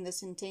forming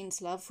this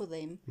intense love for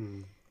them,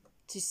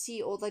 to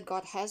see all that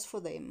God has for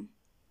them,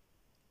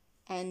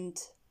 and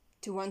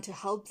to want to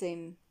help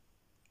them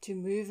to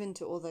move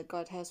into all that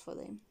God has for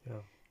them.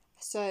 Yeah.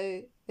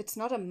 So it's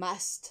not a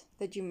must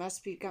that you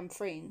must become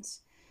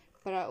friends,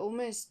 but I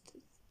almost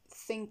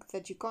think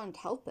that you can't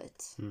help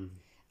it.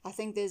 I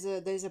think there's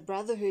a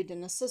brotherhood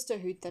and a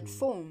sisterhood that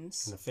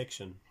forms. An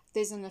affection.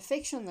 There's an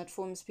affection that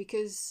forms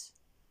because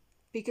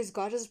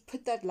God has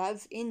put that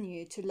love in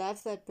you to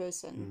love that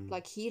person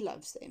like he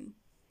loves them.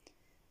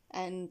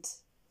 And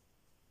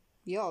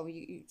yeah,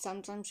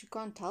 sometimes you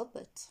can't help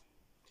it.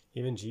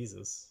 Even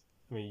Jesus,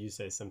 I mean, you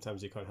say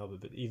sometimes you can't help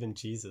it, but even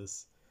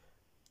Jesus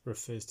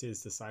refers to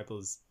his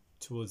disciples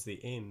towards the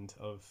end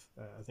of,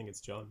 I think it's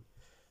John,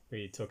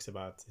 where he talks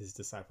about his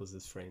disciples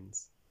as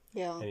friends.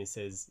 Yeah. And he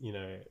says,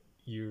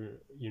 you're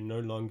no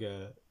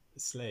longer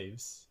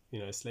slaves.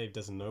 A slave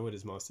doesn't know what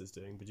his master's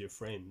doing, but you're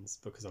friends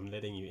because I'm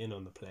letting you in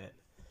on the plan.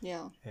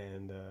 Yeah.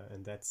 And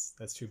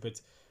that's true.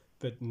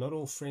 But not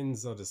all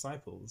friends are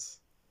disciples.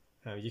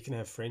 You can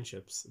have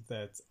friendships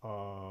that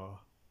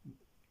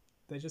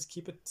they just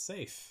keep it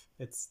safe.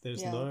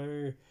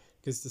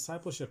 Because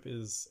discipleship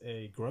is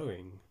a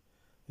growing,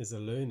 there's a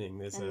learning,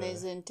 there's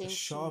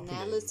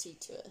intentionality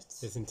to it.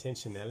 There's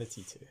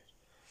intentionality to it.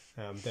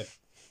 That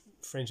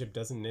friendship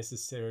doesn't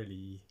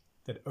necessarily,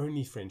 that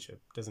only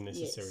friendship doesn't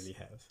necessarily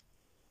have.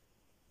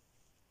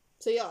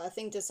 So yeah, I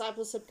think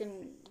discipleship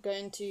can go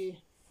into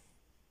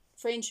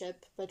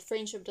friendship, but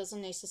friendship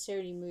doesn't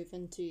necessarily move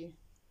into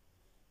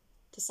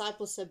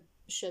discipleship,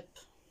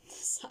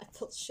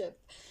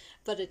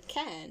 but it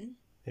can.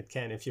 It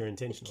can if you're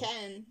intentional. It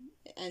can,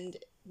 and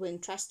when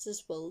trust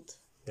is built.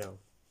 Yeah.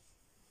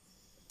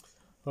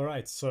 All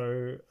right.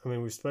 So, I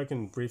mean, we've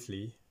spoken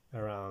briefly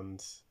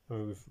around. I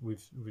mean,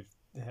 we've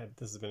had.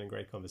 This has been a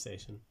great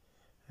conversation.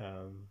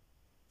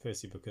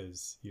 Firstly,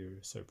 because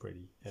you're so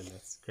pretty, and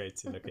that's great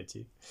to look at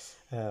you.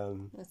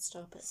 Let's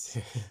stop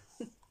it.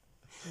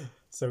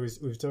 So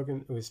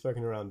we've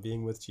spoken around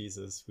being with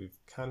Jesus. We've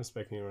kind of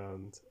spoken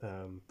around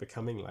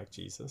becoming like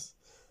Jesus.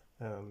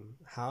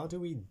 How do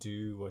we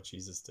do what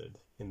Jesus did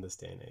in this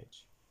day and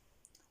age?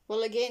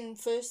 Well, again,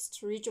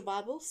 first read your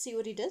Bible, see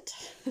what he did.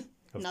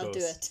 Not do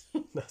it.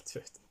 Not do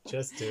it.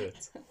 Just do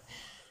it.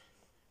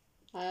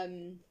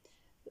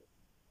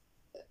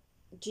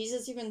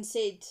 Jesus even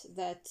said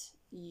that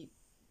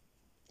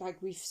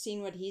we've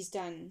seen what he's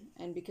done,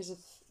 and because of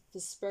the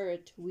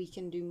Spirit, we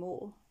can do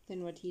more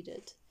than what he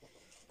did.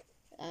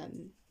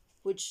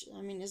 Which,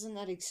 I mean, isn't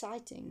that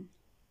exciting?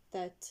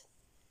 That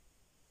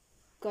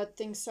God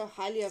thinks so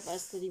highly of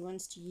us that he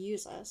wants to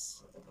use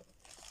us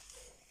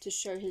to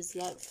show his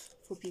love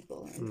for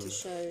people and to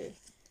show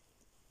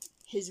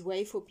his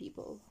way for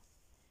people.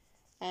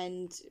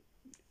 And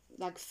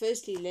like,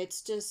 firstly,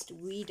 let's just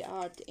weed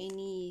out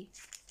any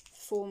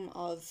form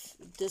of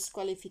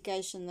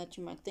disqualification that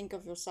you might think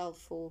of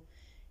yourself, or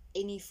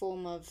any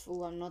form of,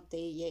 oh, I'm not there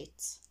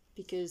yet,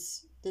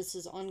 because this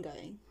is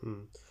ongoing.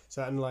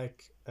 So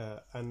unlike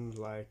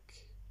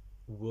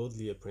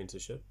worldly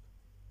apprenticeship,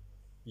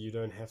 you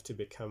don't have to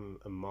become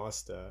a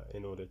master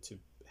in order to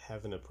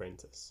have an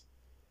apprentice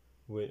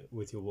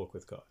with your walk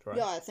with God, right?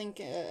 Yeah, I think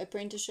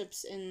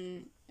apprenticeships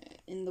in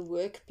the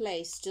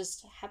workplace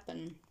just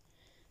happen.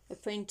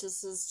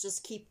 Apprentices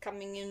just keep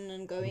coming in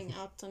and going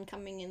out, and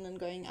coming in and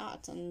going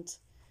out, and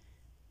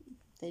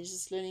they're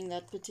just learning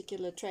that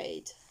particular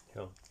trade.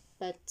 Yeah.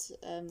 But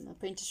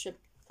apprenticeship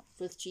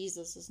with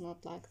Jesus is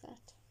not like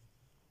that.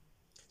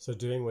 So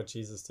doing what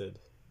Jesus did,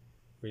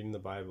 reading the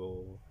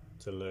Bible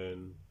to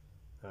learn,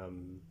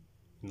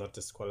 not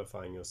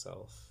disqualifying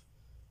yourself,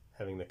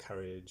 having the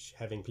courage,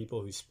 having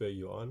people who spur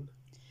you on.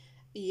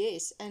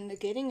 Yes, and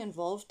getting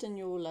involved in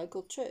your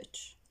local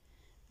church.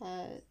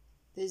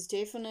 There's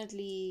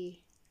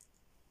definitely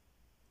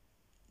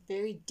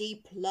very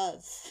deep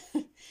love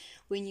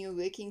when you're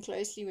working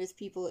closely with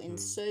people in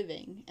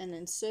serving and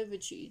in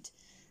servitude,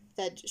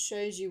 that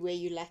shows you where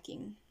you're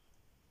lacking,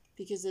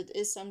 because it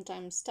is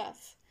sometimes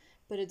tough,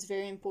 but it's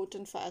very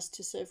important for us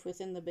to serve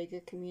within the bigger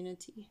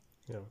community.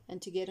 Yeah.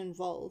 And to get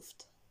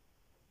involved.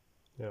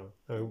 Yeah,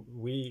 I mean,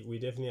 we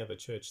definitely have a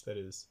church that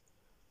is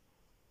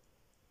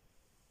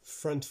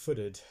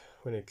front-footed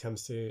when it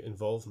comes to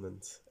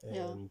involvement,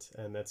 and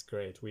that's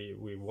great.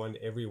 We want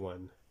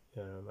everyone.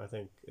 I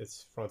think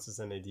it's Francis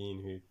and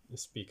Nadine who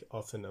speak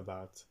often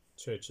about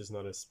church is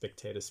not a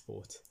spectator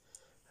sport.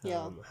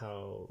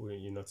 How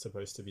you're not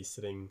supposed to be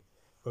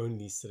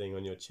only sitting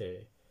on your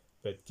chair,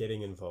 but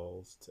getting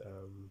involved,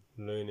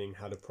 learning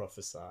how to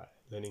prophesy,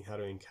 learning how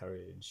to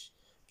encourage,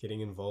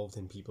 getting involved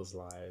in people's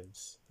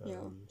lives,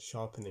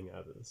 sharpening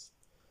others.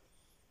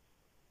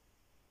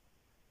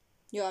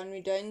 Yeah, and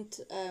we don't,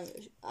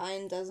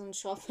 iron doesn't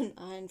sharpen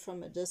iron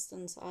from a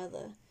distance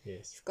either.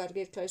 Yes. You've got to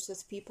get close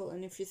with people,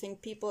 and if you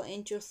think people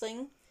ain't your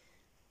thing,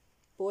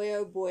 boy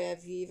oh boy,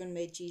 have you even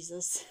met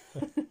Jesus.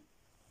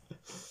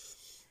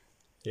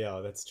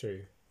 Yeah, that's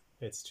true.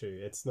 It's true.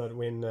 It's not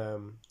when,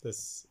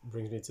 this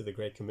brings me to the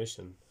Great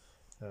Commission,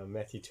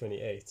 Matthew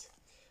 28,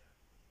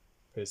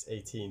 verse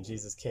 18.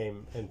 Jesus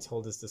came and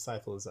told his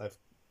disciples, I've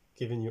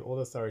given you all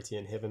authority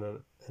in heaven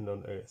and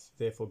on earth.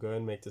 Therefore go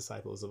and make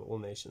disciples of all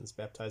nations,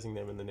 baptizing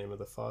them in the name of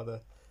the Father,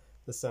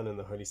 the Son, and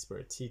the Holy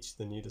Spirit. Teach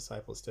the new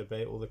disciples to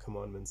obey all the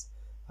commandments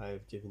I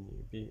have given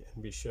you.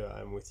 Be sure I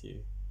am with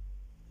you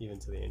even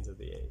to the end of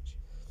the age.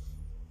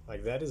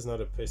 Like, that is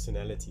not a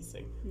personality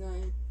thing. No.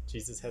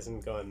 Jesus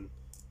hasn't gone,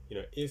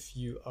 if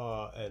you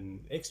are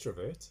an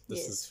extrovert,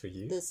 this is for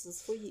you. This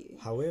is for you.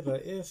 However,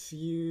 if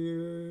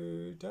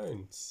you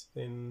don't,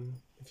 then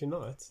if you're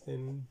not,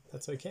 then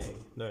that's okay.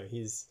 No,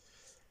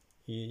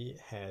 he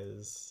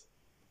has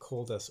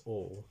called us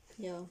all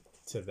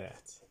to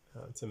that,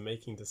 to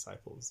making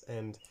disciples.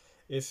 And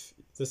if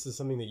this is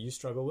something that you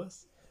struggle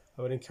with,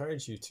 I would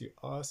encourage you to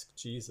ask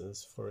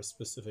Jesus for a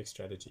specific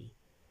strategy.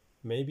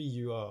 Maybe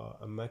you're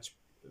not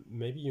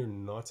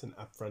an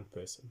upfront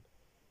person.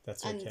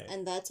 That's okay.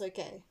 And that's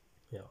okay.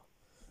 Yeah.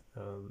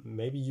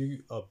 Maybe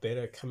you are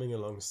better coming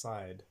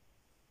alongside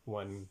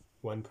one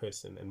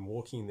person and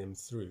walking them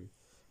through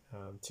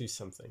to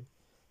something,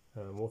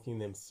 walking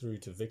them through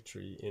to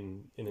victory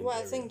in an area.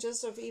 I think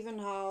just of even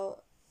how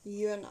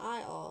you and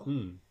I are,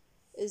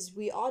 is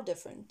we are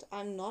different.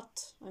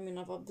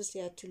 I've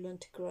obviously had to learn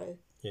to grow.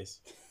 Yes.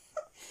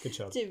 Good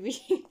job. To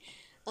be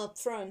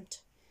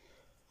upfront.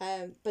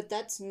 But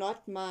that's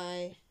not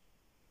my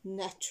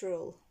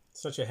natural.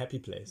 It's not your happy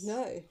place.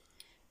 No.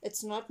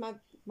 It's not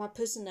my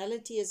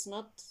personality is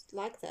not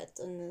like that.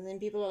 And then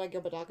people are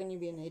like, but how can you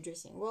be in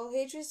hairdressing? Well,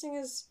 hairdressing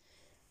is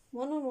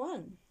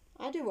one-on-one.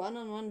 I do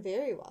one-on-one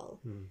very well.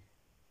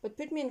 But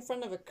put me in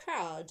front of a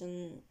crowd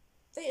and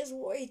there's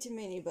way too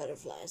many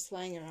butterflies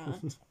flying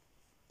around.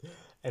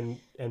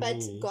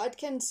 But God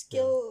can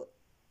upskill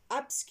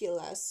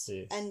us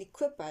and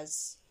equip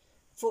us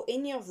for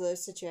any of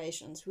those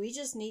situations. We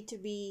just need to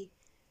be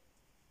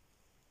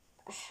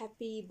a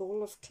happy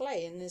ball of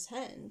clay in his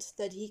hand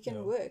that he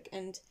can work.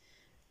 And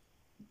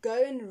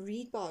go and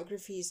read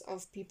biographies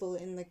of people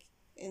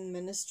in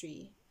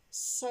ministry.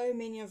 So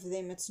many of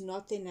them, it's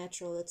not their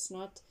natural.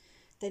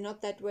 They're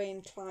not that way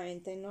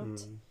inclined. They're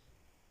not.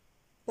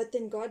 But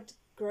then God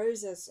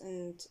grows us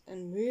and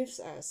moves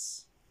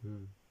us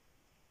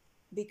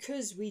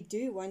because we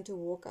do want to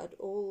walk out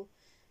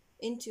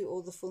into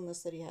all the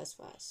fullness that he has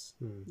for us.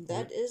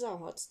 That is our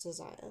heart's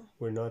desire.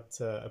 We're not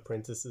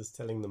apprentices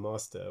telling the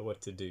master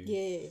what to do.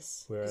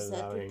 Yes, because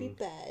that would be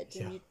bad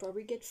and you'd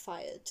probably get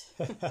fired.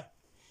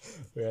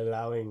 We're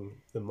allowing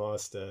the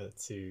master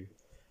to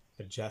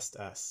adjust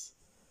us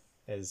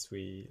as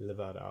we live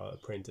out our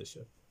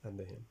apprenticeship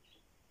under him.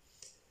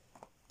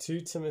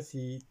 2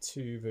 Timothy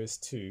 2 verse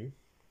 2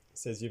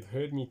 says, you've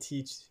heard me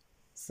teach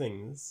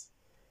things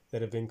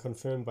that have been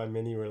confirmed by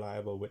many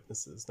reliable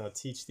witnesses. Now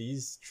teach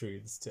these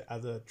truths to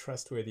other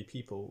trustworthy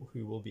people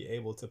who will be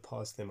able to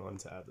pass them on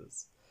to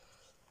others.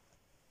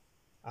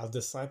 Our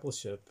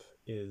discipleship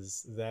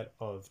is that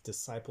of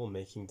disciple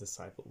making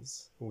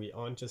disciples. We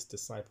aren't just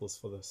disciples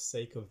for the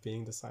sake of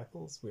being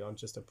disciples. We aren't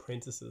just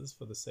apprentices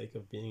for the sake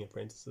of being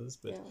apprentices,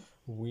 but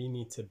we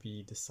need to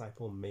be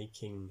disciple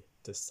making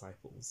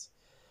disciples.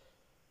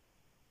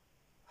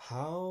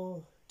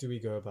 How do we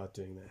go about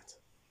doing that?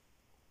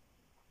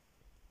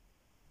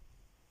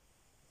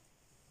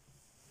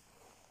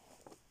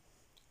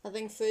 I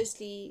think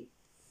firstly,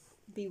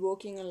 be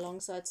walking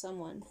alongside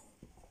someone,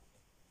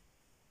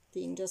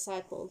 being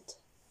discipled,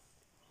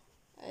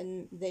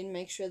 and then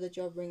make sure that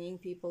you're bringing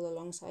people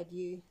alongside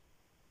you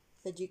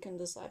that you can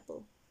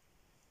disciple.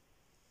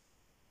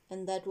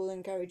 And that will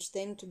encourage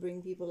them to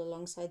bring people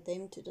alongside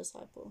them to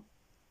disciple.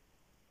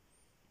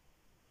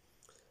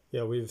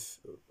 Yeah,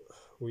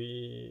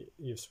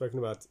 you've spoken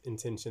about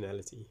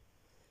intentionality,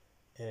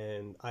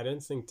 and I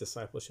don't think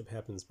discipleship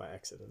happens by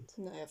accident.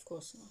 No, of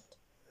course not.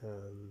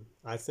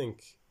 I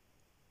think,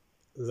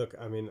 look,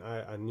 I mean,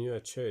 I knew a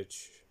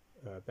church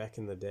back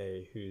in the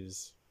day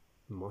whose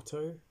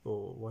motto,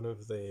 or one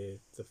of the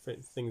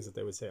things that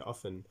they would say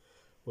often,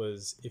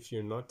 was, if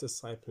you're not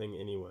discipling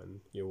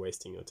anyone, you're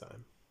wasting your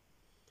time.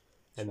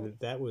 And Sure.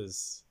 that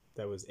was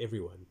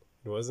everyone.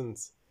 It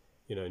wasn't,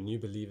 new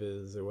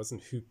believers. It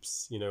wasn't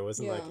hoops. It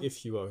wasn't like,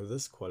 if you are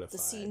this qualified.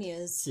 The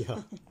seniors.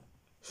 Yeah.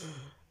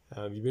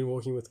 You've been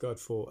walking with God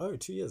for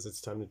 2 years.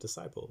 It's time to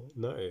disciple.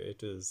 No,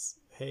 it is,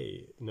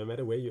 hey, no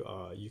matter where you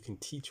are, you can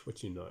teach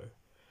what you know,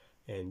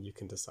 and you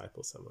can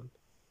disciple someone.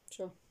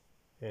 Sure.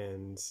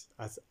 And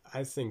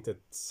I think that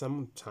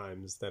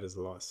sometimes that is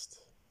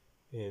lost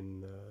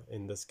in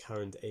this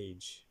current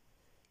age.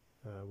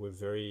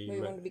 We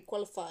want to be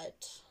qualified.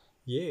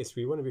 Yes,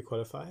 we want to be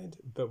qualified,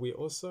 but we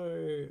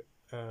also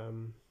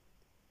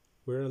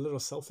we're a little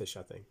selfish,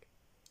 I think.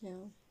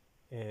 Yeah.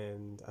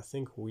 And I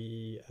think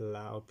we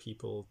allow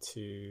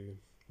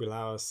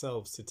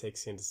ourselves to take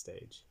center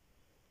stage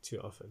too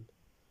often.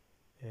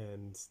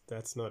 And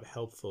that's not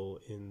helpful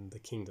in the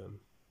kingdom,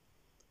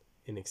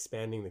 in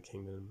expanding the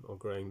kingdom or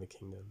growing the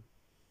kingdom.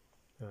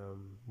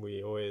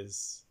 We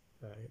always,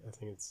 I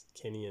think it's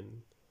Kenny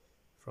and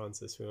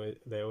Francis,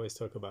 they always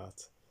talk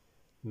about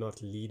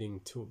not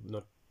leading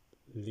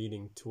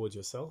towards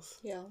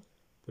yourself,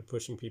 but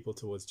pushing people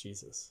towards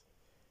Jesus.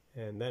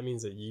 And that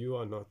means that you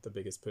are not the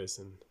biggest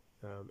person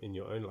in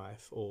your own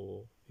life,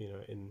 or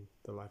in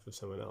the life of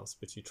someone else,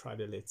 but you try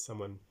to let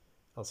someone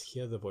else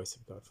hear the voice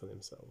of God for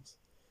themselves.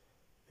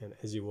 And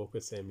as you walk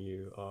with them,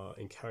 you are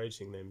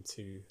encouraging them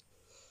to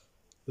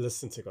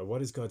listen to God.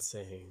 What is God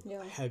saying?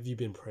 Yeah. Have you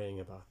been praying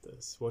about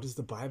this? What does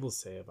the Bible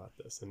say about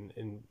this?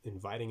 And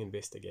inviting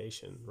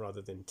investigation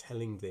rather than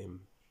telling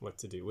them what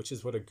to do, which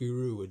is what a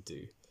guru would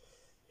do.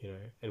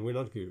 And we're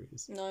not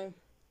gurus. No.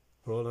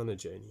 We're all on a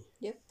journey.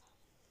 Yep.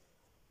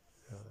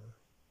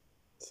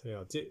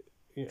 So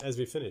yeah, as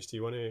we finish,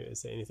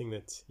 is there anything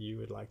that you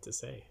would like to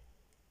say?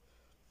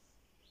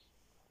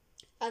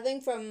 I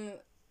think from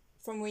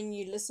when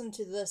you listen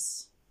to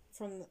this,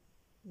 from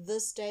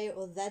this day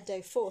or that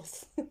day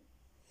forth,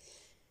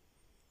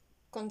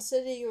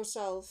 consider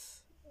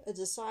yourself a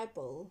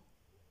disciple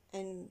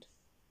and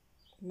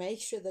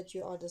make sure that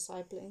you are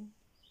discipling,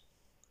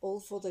 all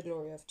for the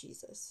glory of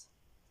Jesus.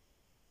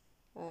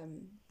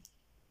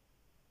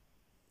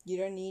 You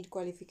don't need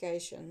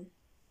qualification,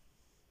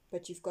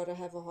 but you've got to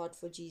have a heart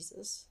for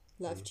Jesus,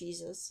 love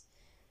Jesus,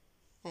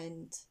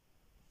 and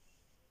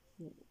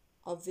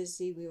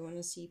obviously we want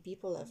to see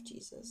people love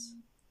Jesus.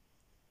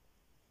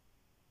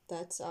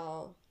 That's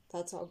our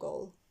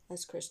goal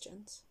as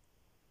Christians.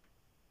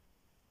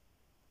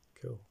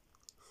 Cool.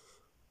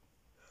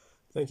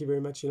 Thank you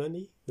very much,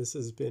 Yolande. This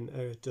has been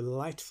a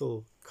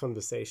delightful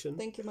conversation.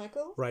 Thank you,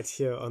 Michael. Right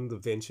here on the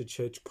Venture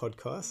Church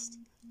podcast.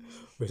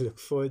 We look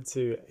forward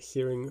to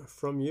hearing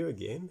from you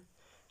again.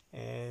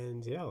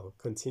 And yeah, we'll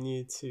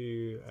continue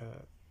to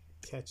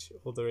catch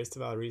all the rest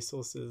of our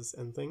resources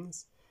and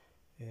things.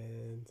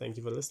 And thank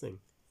you for listening.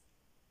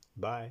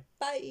 Bye.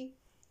 Bye.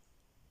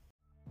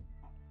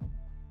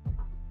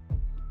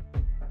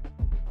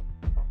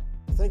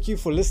 Thank you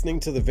for listening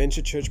to the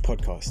Venture Church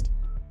podcast.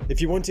 If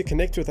you want to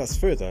connect with us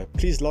further,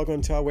 please log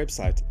on to our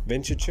website,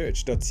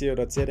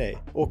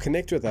 venturechurch.co.za, or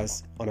connect with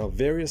us on our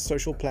various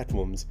social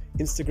platforms,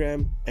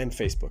 Instagram and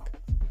Facebook.